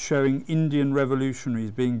image showing Indian revolutionaries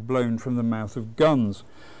being blown from the mouth of guns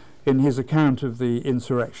in his account of the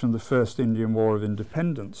insurrection, the First Indian War of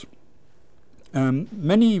Independence.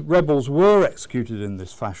 Many rebels were executed in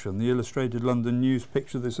this fashion. The Illustrated London News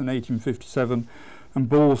pictured this in 1857, and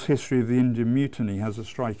Ball's History of the Indian Mutiny has a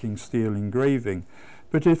striking steel engraving.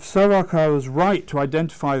 But if Savarkar was right to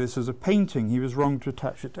identify this as a painting, he was wrong to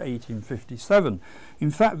attach it to 1857.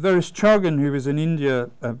 In fact, Vereshchagin, who was in India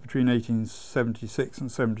between 1876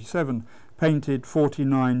 and 77, painted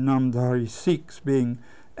 49 Namdhari Sikhs being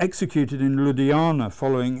executed in Ludhiana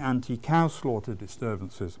following anti-cow slaughter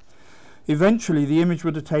disturbances. Eventually, the image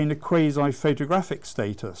would attain a quasi-photographic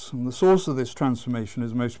status, and the source of this transformation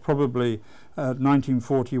is most probably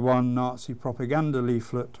 1941 Nazi propaganda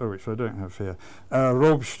leaflet, which I don't have here,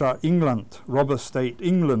 Robstadt England, Robber State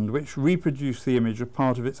England, which reproduced the image of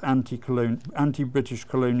part of its anti-British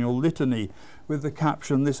colonial litany with the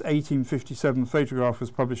caption, "This 1857 photograph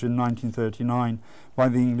was published in 1939 by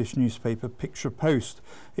the English newspaper Picture Post.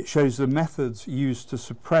 It shows the methods used to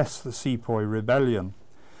suppress the Sepoy rebellion."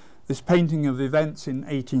 This painting of events in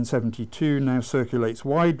 1872 now circulates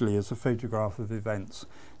widely as a photograph of events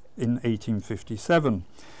in 1857.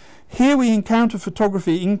 Here we encounter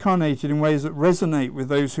photography incarnated in ways that resonate with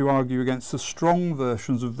those who argue against the strong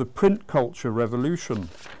versions of the print culture revolution.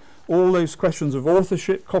 All those questions of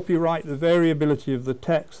authorship, copyright, the variability of the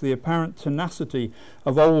text, the apparent tenacity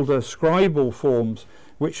of older scribal forms,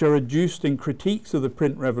 which are adduced in critiques of the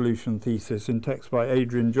print revolution thesis in texts by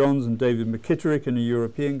Adrian Johns and David McKitterick in a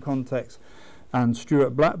European context, and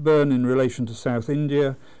Stuart Blackburn in relation to South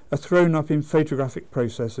India, are thrown up in photographic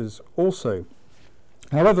processes also.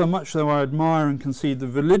 However, much though I admire and concede the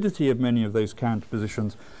validity of many of those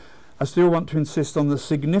counterpositions, I still want to insist on the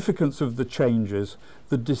significance of the changes,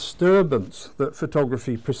 the disturbance that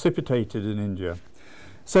photography precipitated in India.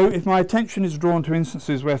 So if my attention is drawn to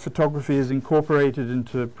instances where photography is incorporated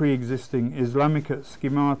into pre-existing Islamic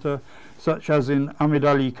schemata, such as in Ahmed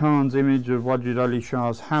Ali Khan's image of Wajid Ali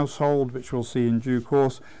Shah's household, which we'll see in due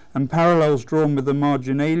course, and parallels drawn with the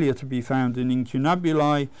marginalia to be found in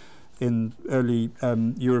incunabulae in early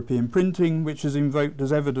European printing, which is invoked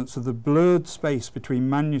as evidence of the blurred space between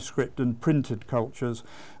manuscript and printed cultures,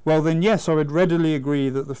 well then yes, I would readily agree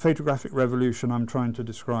that the photographic revolution I'm trying to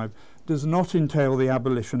describe does not entail the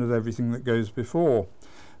abolition of everything that goes before.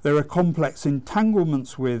 There are complex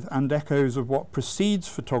entanglements with and echoes of what precedes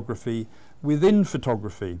photography within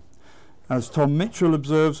photography. As Tom Mitchell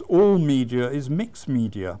observes, all media is mixed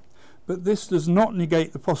media. But this does not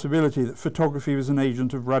negate the possibility that photography was an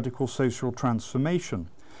agent of radical social transformation,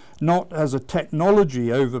 not as a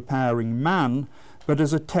technology overpowering man, but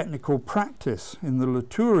as a technical practice in the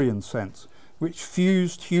Latourian sense, which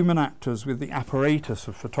fused human actors with the apparatus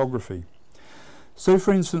of photography. So,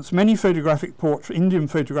 for instance, many Indian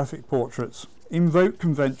photographic portraits invoke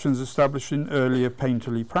conventions established in earlier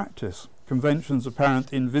painterly practice, conventions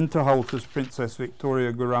apparent in Winterhalter's Princess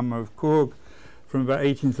Victoria Gurama of Coorg, from about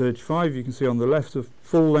 1835. You can see on the left a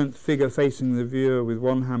full-length figure facing the viewer with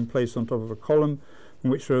one hand placed on top of a column in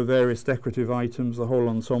which there are various decorative items, the whole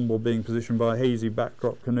ensemble being positioned by a hazy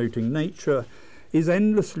backdrop connoting nature, is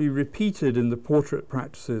endlessly repeated in the portrait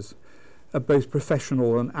practices of both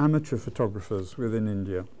professional and amateur photographers within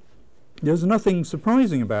India. There's nothing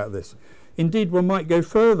surprising about this. Indeed, one might go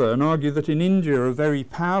further and argue that in India a very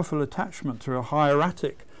powerful attachment to a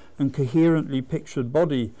hieratic and coherently pictured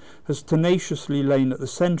body has tenaciously lain at the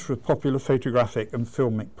centre of popular photographic and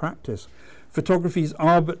filmic practice. Photography's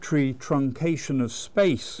arbitrary truncation of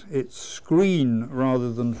space, its screen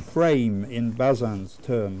rather than frame in Bazin's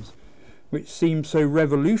terms, which seemed so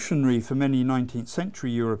revolutionary for many 19th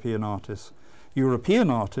century European artists, European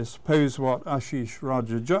artists pose what Ashish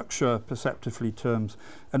Rajajaksha perceptively terms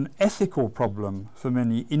an ethical problem for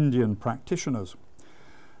many Indian practitioners.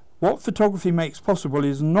 What photography makes possible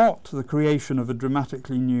is not the creation of a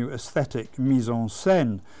dramatically new aesthetic mise en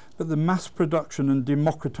scène, but the mass production and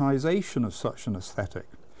democratization of such an aesthetic.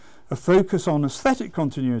 A focus on aesthetic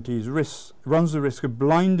continuities runs the risk of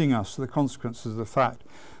blinding us to the consequences of the fact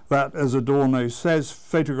that, as Adorno says,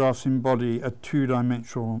 photographs embody a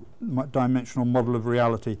two-dimensional model of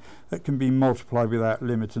reality that can be multiplied without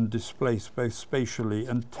limit and displaced both spatially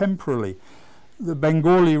and temporally. The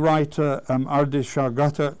Bengali writer Ardeshir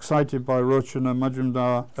Ghatak, cited by Rochana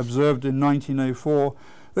Majumdar, observed in 1904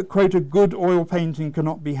 that, quote, a good oil painting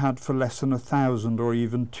cannot be had for less than 1,000 or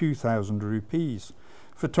even 2,000 rupees.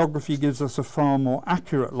 Photography gives us a far more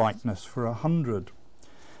accurate likeness for 100.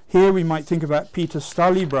 Here we might think about Peter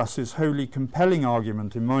Stallybras's wholly compelling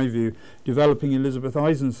argument, in my view, developing Elizabeth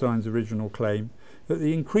Eisenstein's original claim, that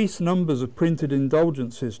the increased numbers of printed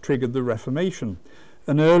indulgences triggered the Reformation.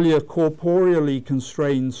 An earlier corporeally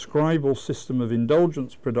constrained scribal system of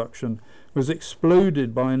indulgence production was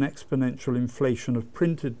exploded by an exponential inflation of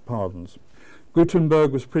printed pardons.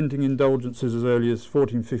 Gutenberg was printing indulgences as early as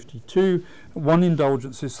 1452. One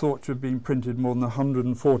indulgence is thought to have been printed more than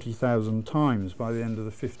 140,000 times by the end of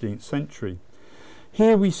the 15th century.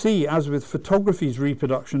 Here we see, as with photography's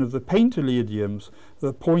reproduction of the painterly idioms,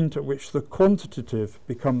 the point at which the quantitative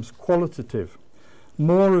becomes qualitative.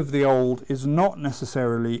 More of the old is not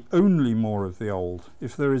necessarily only more of the old.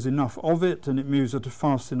 If there is enough of it and it moves at a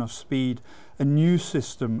fast enough speed, a new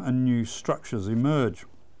system and new structures emerge.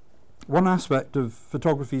 One aspect of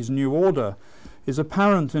photography's new order is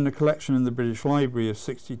apparent in a collection in the British Library of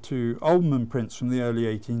 62 Ullmann prints from the early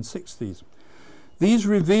 1860s. These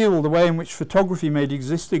reveal the way in which photography made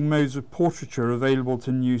existing modes of portraiture available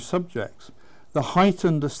to new subjects. The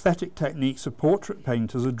heightened aesthetic techniques of portrait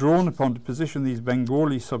painters are drawn upon to position these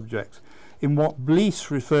Bengali subjects in what Bliss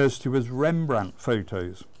refers to as Rembrandt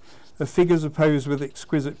photos. The figures are posed with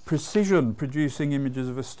exquisite precision, producing images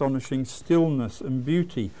of astonishing stillness and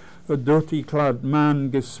beauty. A dhoti-clad man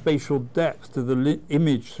gives spatial depth to the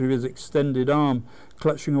image through his extended arm,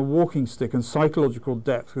 clutching a walking stick, and psychological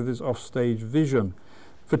depth with his offstage vision.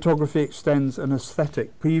 Photography extends an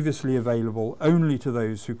aesthetic previously available only to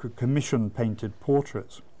those who could commission painted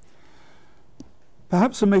portraits.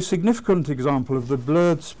 Perhaps the most significant example of the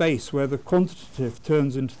blurred space where the quantitative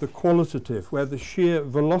turns into the qualitative, where the sheer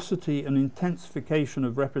velocity and intensification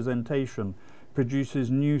of representation produces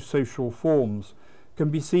new social forms, can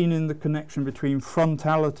be seen in the connection between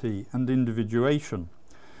frontality and individuation.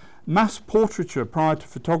 Mass portraiture prior to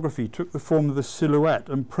photography took the form of the silhouette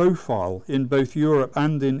and profile in both Europe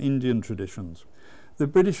and in Indian traditions. The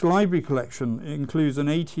British Library collection includes an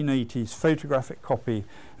 1880s photographic copy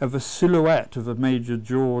of a silhouette of a Major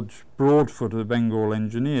George Broadfoot of the Bengal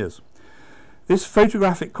Engineers. This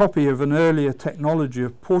photographic copy of an earlier technology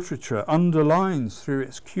of portraiture underlines through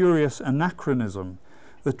its curious anachronism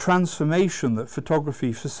the transformation that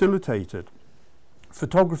photography facilitated.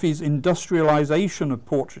 Photography's industrialization of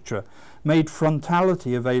portraiture made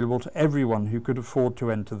frontality available to everyone who could afford to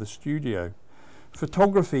enter the studio.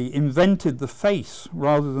 Photography invented the face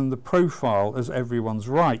rather than the profile as everyone's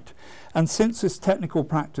right, and since this technical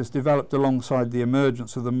practice developed alongside the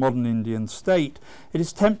emergence of the modern Indian state, it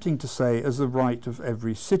is tempting to say as the right of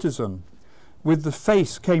every citizen. With the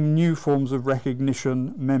face came new forms of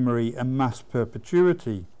recognition, memory, and mass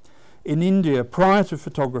perpetuity. In India, prior to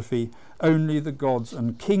photography, only the gods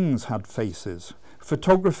and kings had faces.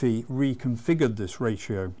 Photography reconfigured this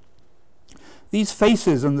ratio. These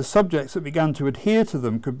faces and the subjects that began to adhere to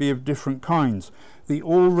them could be of different kinds, the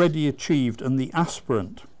already achieved and the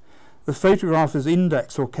aspirant. The photographer's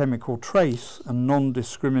index or chemical trace and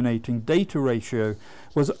non-discriminating data ratio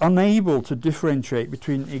was unable to differentiate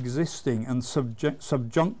between existing and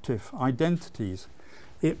subjunctive identities.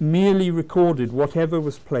 It merely recorded whatever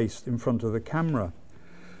was placed in front of the camera.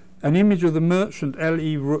 An image of the merchant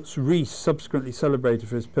L.E. Rees, subsequently celebrated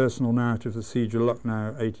for his personal narrative of the Siege of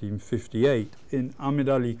Lucknow 1858, in Ahmed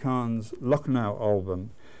Ali Khan's Lucknow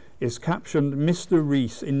album, is captioned Mr.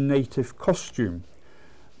 Rees in native costume.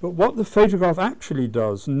 But what the photograph actually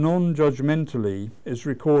does, non-judgmentally, is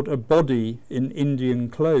record a body in Indian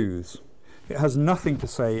clothes. It has nothing to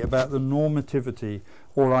say about the normativity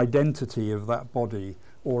or identity of that body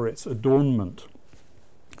or its adornment.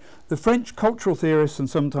 The French cultural theorist and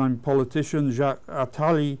sometime politician Jacques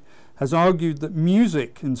Attali has argued that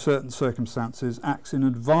music in certain circumstances acts in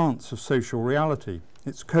advance of social reality.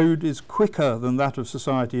 Its code is quicker than that of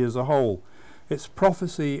society as a whole, its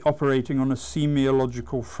prophecy operating on a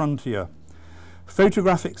semiological frontier.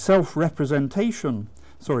 Photographic self-presentation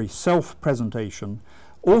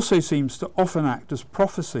also seems to often act as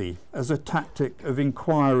prophecy, as a tactic of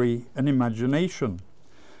inquiry and imagination.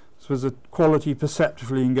 This was a quality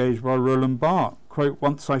perceptively engaged by Roland Barthes. Quote,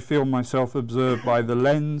 "Once I feel myself observed by the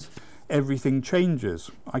lens, everything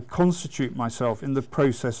changes. I constitute myself in the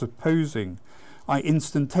process of posing. I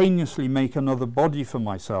instantaneously make another body for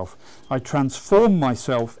myself. I transform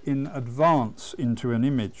myself in advance into an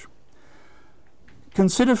image."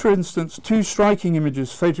 Consider, for instance, two striking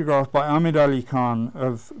images photographed by Ahmed Ali Khan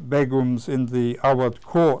of Begums in the Awadh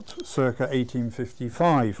court circa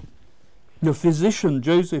 1855. The physician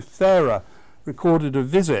Joseph Farah recorded a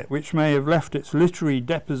visit which may have left its literary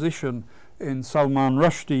deposition in Salman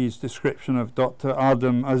Rushdie's description of Dr.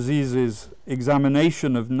 Adam Aziz's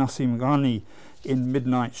examination of Nasim Ghani in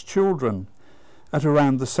Midnight's Children, at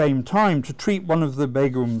around the same time, to treat one of the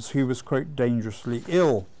Begums who was, quote, dangerously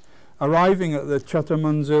ill. Arriving at the Chata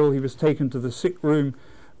Manzil, he was taken to the sick room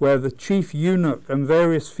where the chief eunuch and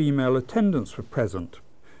various female attendants were present.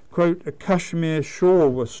 Quote, "A cashmere shawl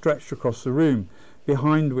was stretched across the room,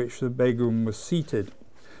 behind which the Begum was seated.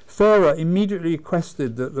 Farah immediately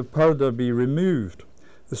requested that the parda be removed.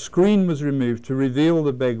 The screen was removed to reveal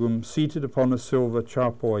the Begum seated upon a silver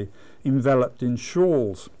charpoy, enveloped in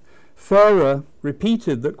shawls. Farah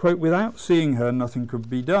repeated that, quote, without seeing her, nothing could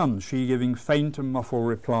be done, she giving faint and muffled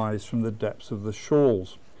replies from the depths of the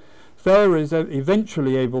shawls. Farah is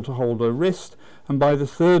eventually able to hold her wrist, and by the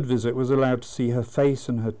third visit was allowed to see her face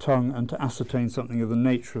and her tongue and to ascertain something of the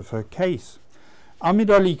nature of her case. Ahmed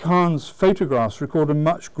Ali Khan's photographs record a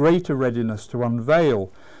much greater readiness to unveil,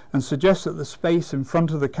 and suggest that the space in front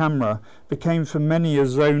of the camera became for many a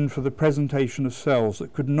zone for the presentation of selves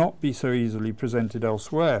that could not be so easily presented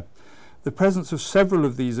elsewhere. The presence of several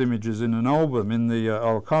of these images in an album in the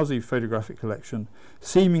Al-Qazi photographic collection,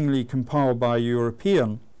 seemingly compiled by a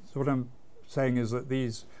European. So what I'm saying is that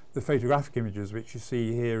the photographic images which you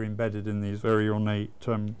see here embedded in these very ornate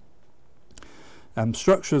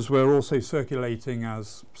structures were also circulating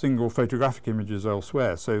as single photographic images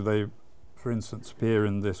elsewhere. So they, for instance, appear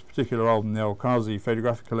in this particular album, the Al-Qazi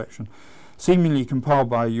photographic collection, seemingly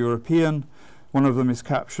compiled by a European. One of them is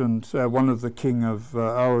captioned, one of the King of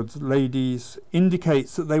Awadh's ladies,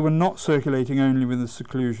 indicates that they were not circulating only within the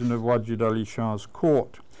seclusion of Wajid Ali Shah's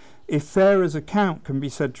court. If Farah's account can be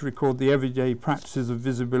said to record the everyday practices of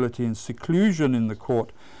visibility and seclusion in the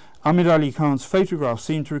court, Ahmed Ali Khan's photographs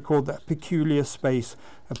seem to record that peculiar space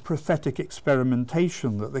of prophetic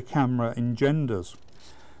experimentation that the camera engenders.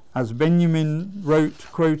 As Benjamin wrote,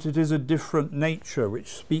 quote, "It is a different nature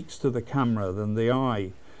which speaks to the camera than the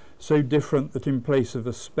eye, so different that in place of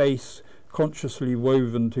a space consciously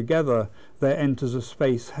woven together, there enters a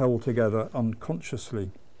space held together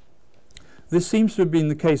unconsciously." This seems to have been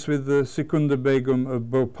the case with the Secunda Begum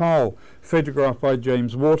of Bhopal, photographed by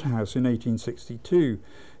James Waterhouse in 1862.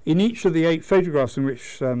 In each of the 8 photographs in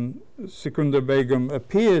which Secunda Begum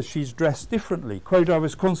appears, she's dressed differently. Quote, "I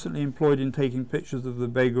was constantly employed in taking pictures of the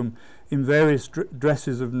Begum in various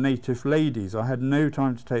dresses of native ladies. I had no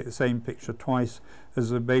time to take the same picture twice, as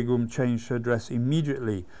the Begum changed her dress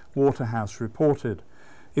immediately," Waterhouse reported.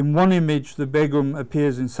 In one image, the Begum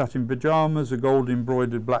appears in satin pyjamas, a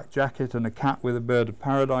gold-embroidered black jacket, and a cap with a bird of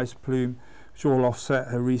paradise plume, which all offset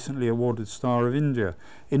her recently awarded Star of India.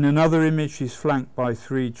 In another image, she's flanked by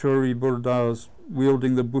 3 Chori Burdars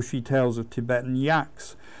wielding the bushy tails of Tibetan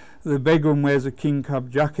yaks. The Begum wears a king cub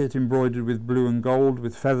jacket embroidered with blue and gold,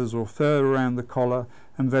 with feathers or fur around the collar,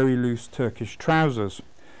 and very loose Turkish trousers.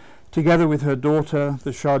 Together with her daughter,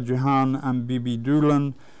 the Shah Jahan and Bibi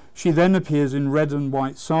Dulan, she then appears in red and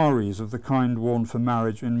white saris of the kind worn for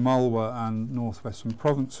marriage in Malwa and northwestern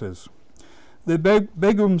provinces. The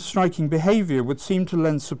Begum's striking behaviour would seem to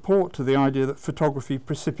lend support to the idea that photography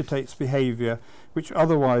precipitates behaviour which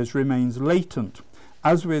otherwise remains latent,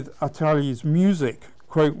 as with Attali's music,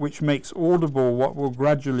 quote, "which makes audible what will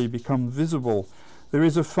gradually become visible. There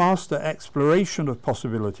is a faster exploration of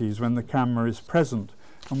possibilities when the camera is present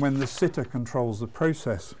and when the sitter controls the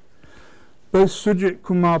process." Both Sujit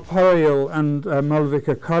Kumar Parayal and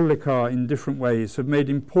Malvika Karlikar, in different ways, have made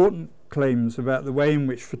important claims about the way in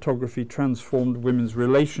which photography transformed women's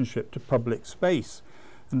relationship to public space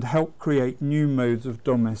and helped create new modes of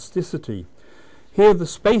domesticity. Here, the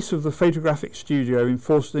space of the photographic studio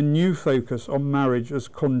enforced a new focus on marriage as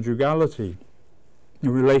conjugality, a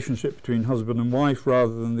relationship between husband and wife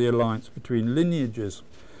rather than the alliance between lineages.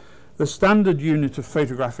 The standard unit of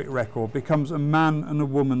photographic record becomes a man and a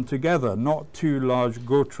woman together, not 2 large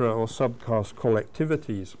gotra or subcaste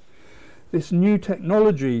collectivities. This new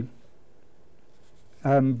technology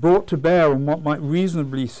brought to bear on what might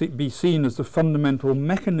reasonably be seen as the fundamental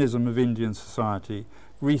mechanism of Indian society,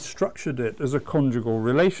 restructured it as a conjugal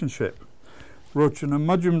relationship. Rochana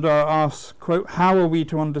Majumdar asks, quote, "How are we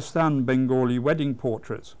to understand Bengali wedding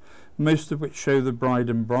portraits, most of which show the bride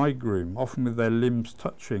and bridegroom, often with their limbs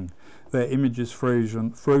touching, their images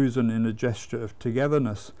frozen in a gesture of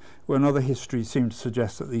togetherness, when other histories seem to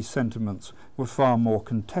suggest that these sentiments were far more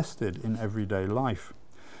contested in everyday life?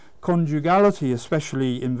 Conjugality,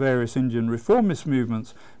 especially in various Indian reformist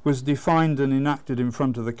movements, was defined and enacted in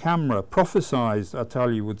front of the camera, prophesied,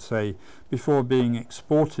 Attali would say, before being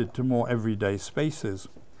exported to more everyday spaces.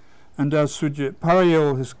 And as Sujit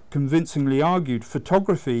Parayal has convincingly argued,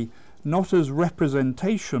 photography, not as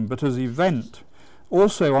representation but as event,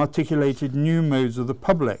 also articulated new modes of the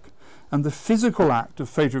public, and the physical act of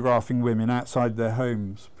photographing women outside their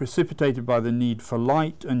homes, precipitated by the need for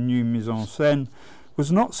light and new mise-en-scène, was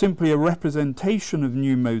not simply a representation of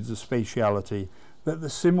new modes of spatiality, but the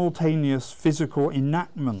simultaneous physical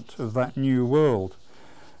enactment of that new world.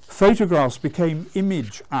 Photographs became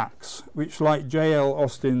image acts, which, like J.L.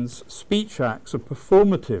 Austin's speech acts, are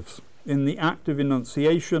performatives. In the act of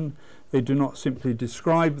enunciation, they do not simply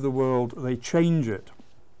describe the world, they change it.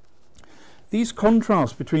 These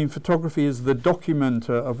contrasts between photography as the documenter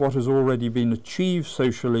of what has already been achieved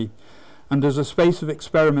socially and as a space of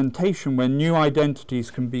experimentation where new identities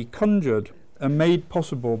can be conjured are made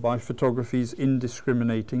possible by photography's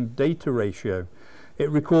indiscriminating data ratio. It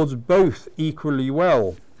records both equally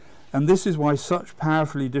well, and this is why such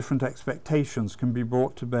powerfully different expectations can be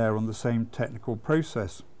brought to bear on the same technical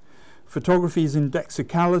process. Photography's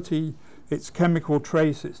indexicality, its chemical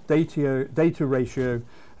trace, its data ratio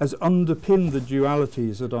has underpinned the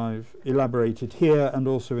dualities that I've elaborated here and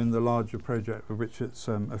also in the larger project of which it's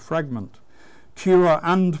a fragment. Cure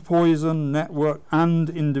and poison, network and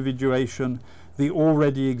individuation, the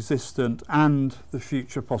already existent and the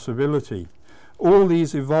future possibility. All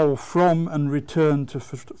these evolve from and return to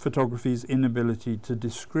photography's inability to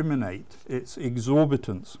discriminate, its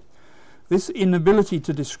exorbitance. This inability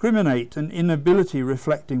to discriminate, an inability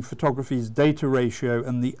reflecting photography's data ratio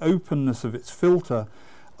and the openness of its filter,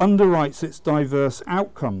 underwrites its diverse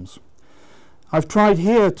outcomes. I've tried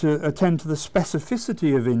here to attend to the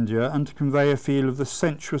specificity of India and to convey a feel of the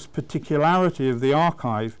sensuous particularity of the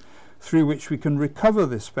archive through which we can recover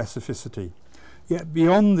this specificity. Yet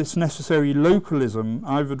beyond this necessary localism,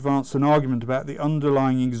 I've advanced an argument about the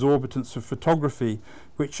underlying exorbitance of photography,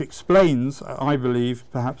 which explains, I believe,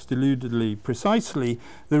 perhaps deludedly precisely,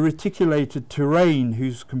 the reticulated terrain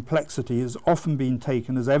whose complexity has often been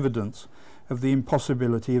taken as evidence of the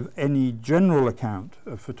impossibility of any general account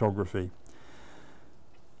of photography.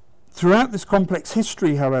 Throughout this complex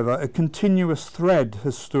history, however, a continuous thread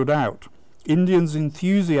has stood out: Indians'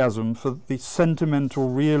 enthusiasm for the sentimental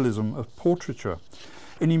realism of portraiture.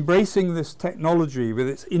 In embracing this technology with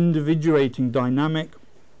its individuating dynamic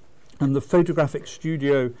and the photographic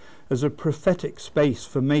studio as a prophetic space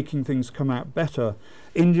for making things come out better,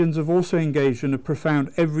 Indians have also engaged in a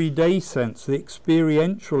profound everyday sense, the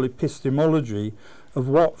experiential epistemology of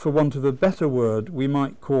what, for want of a better word, we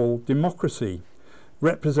might call democracy,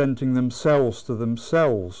 representing themselves to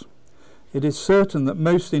themselves. It is certain that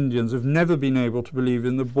most Indians have never been able to believe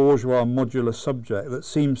in the bourgeois modular subject that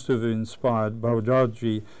seems to have inspired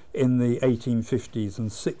Bhaujadji in the 1850s and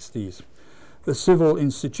 60s. The civil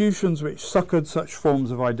institutions which succoured such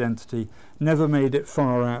forms of identity never made it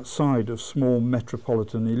far outside of small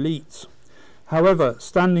metropolitan elites. However,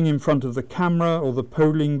 standing in front of the camera or the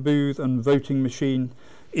polling booth and voting machine,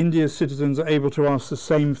 India's citizens are able to ask the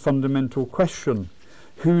same fundamental question: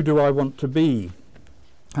 who do I want to be?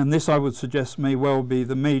 And this, I would suggest, may well be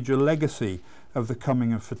the major legacy of the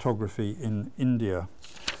coming of photography in India.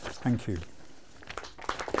 Thank you.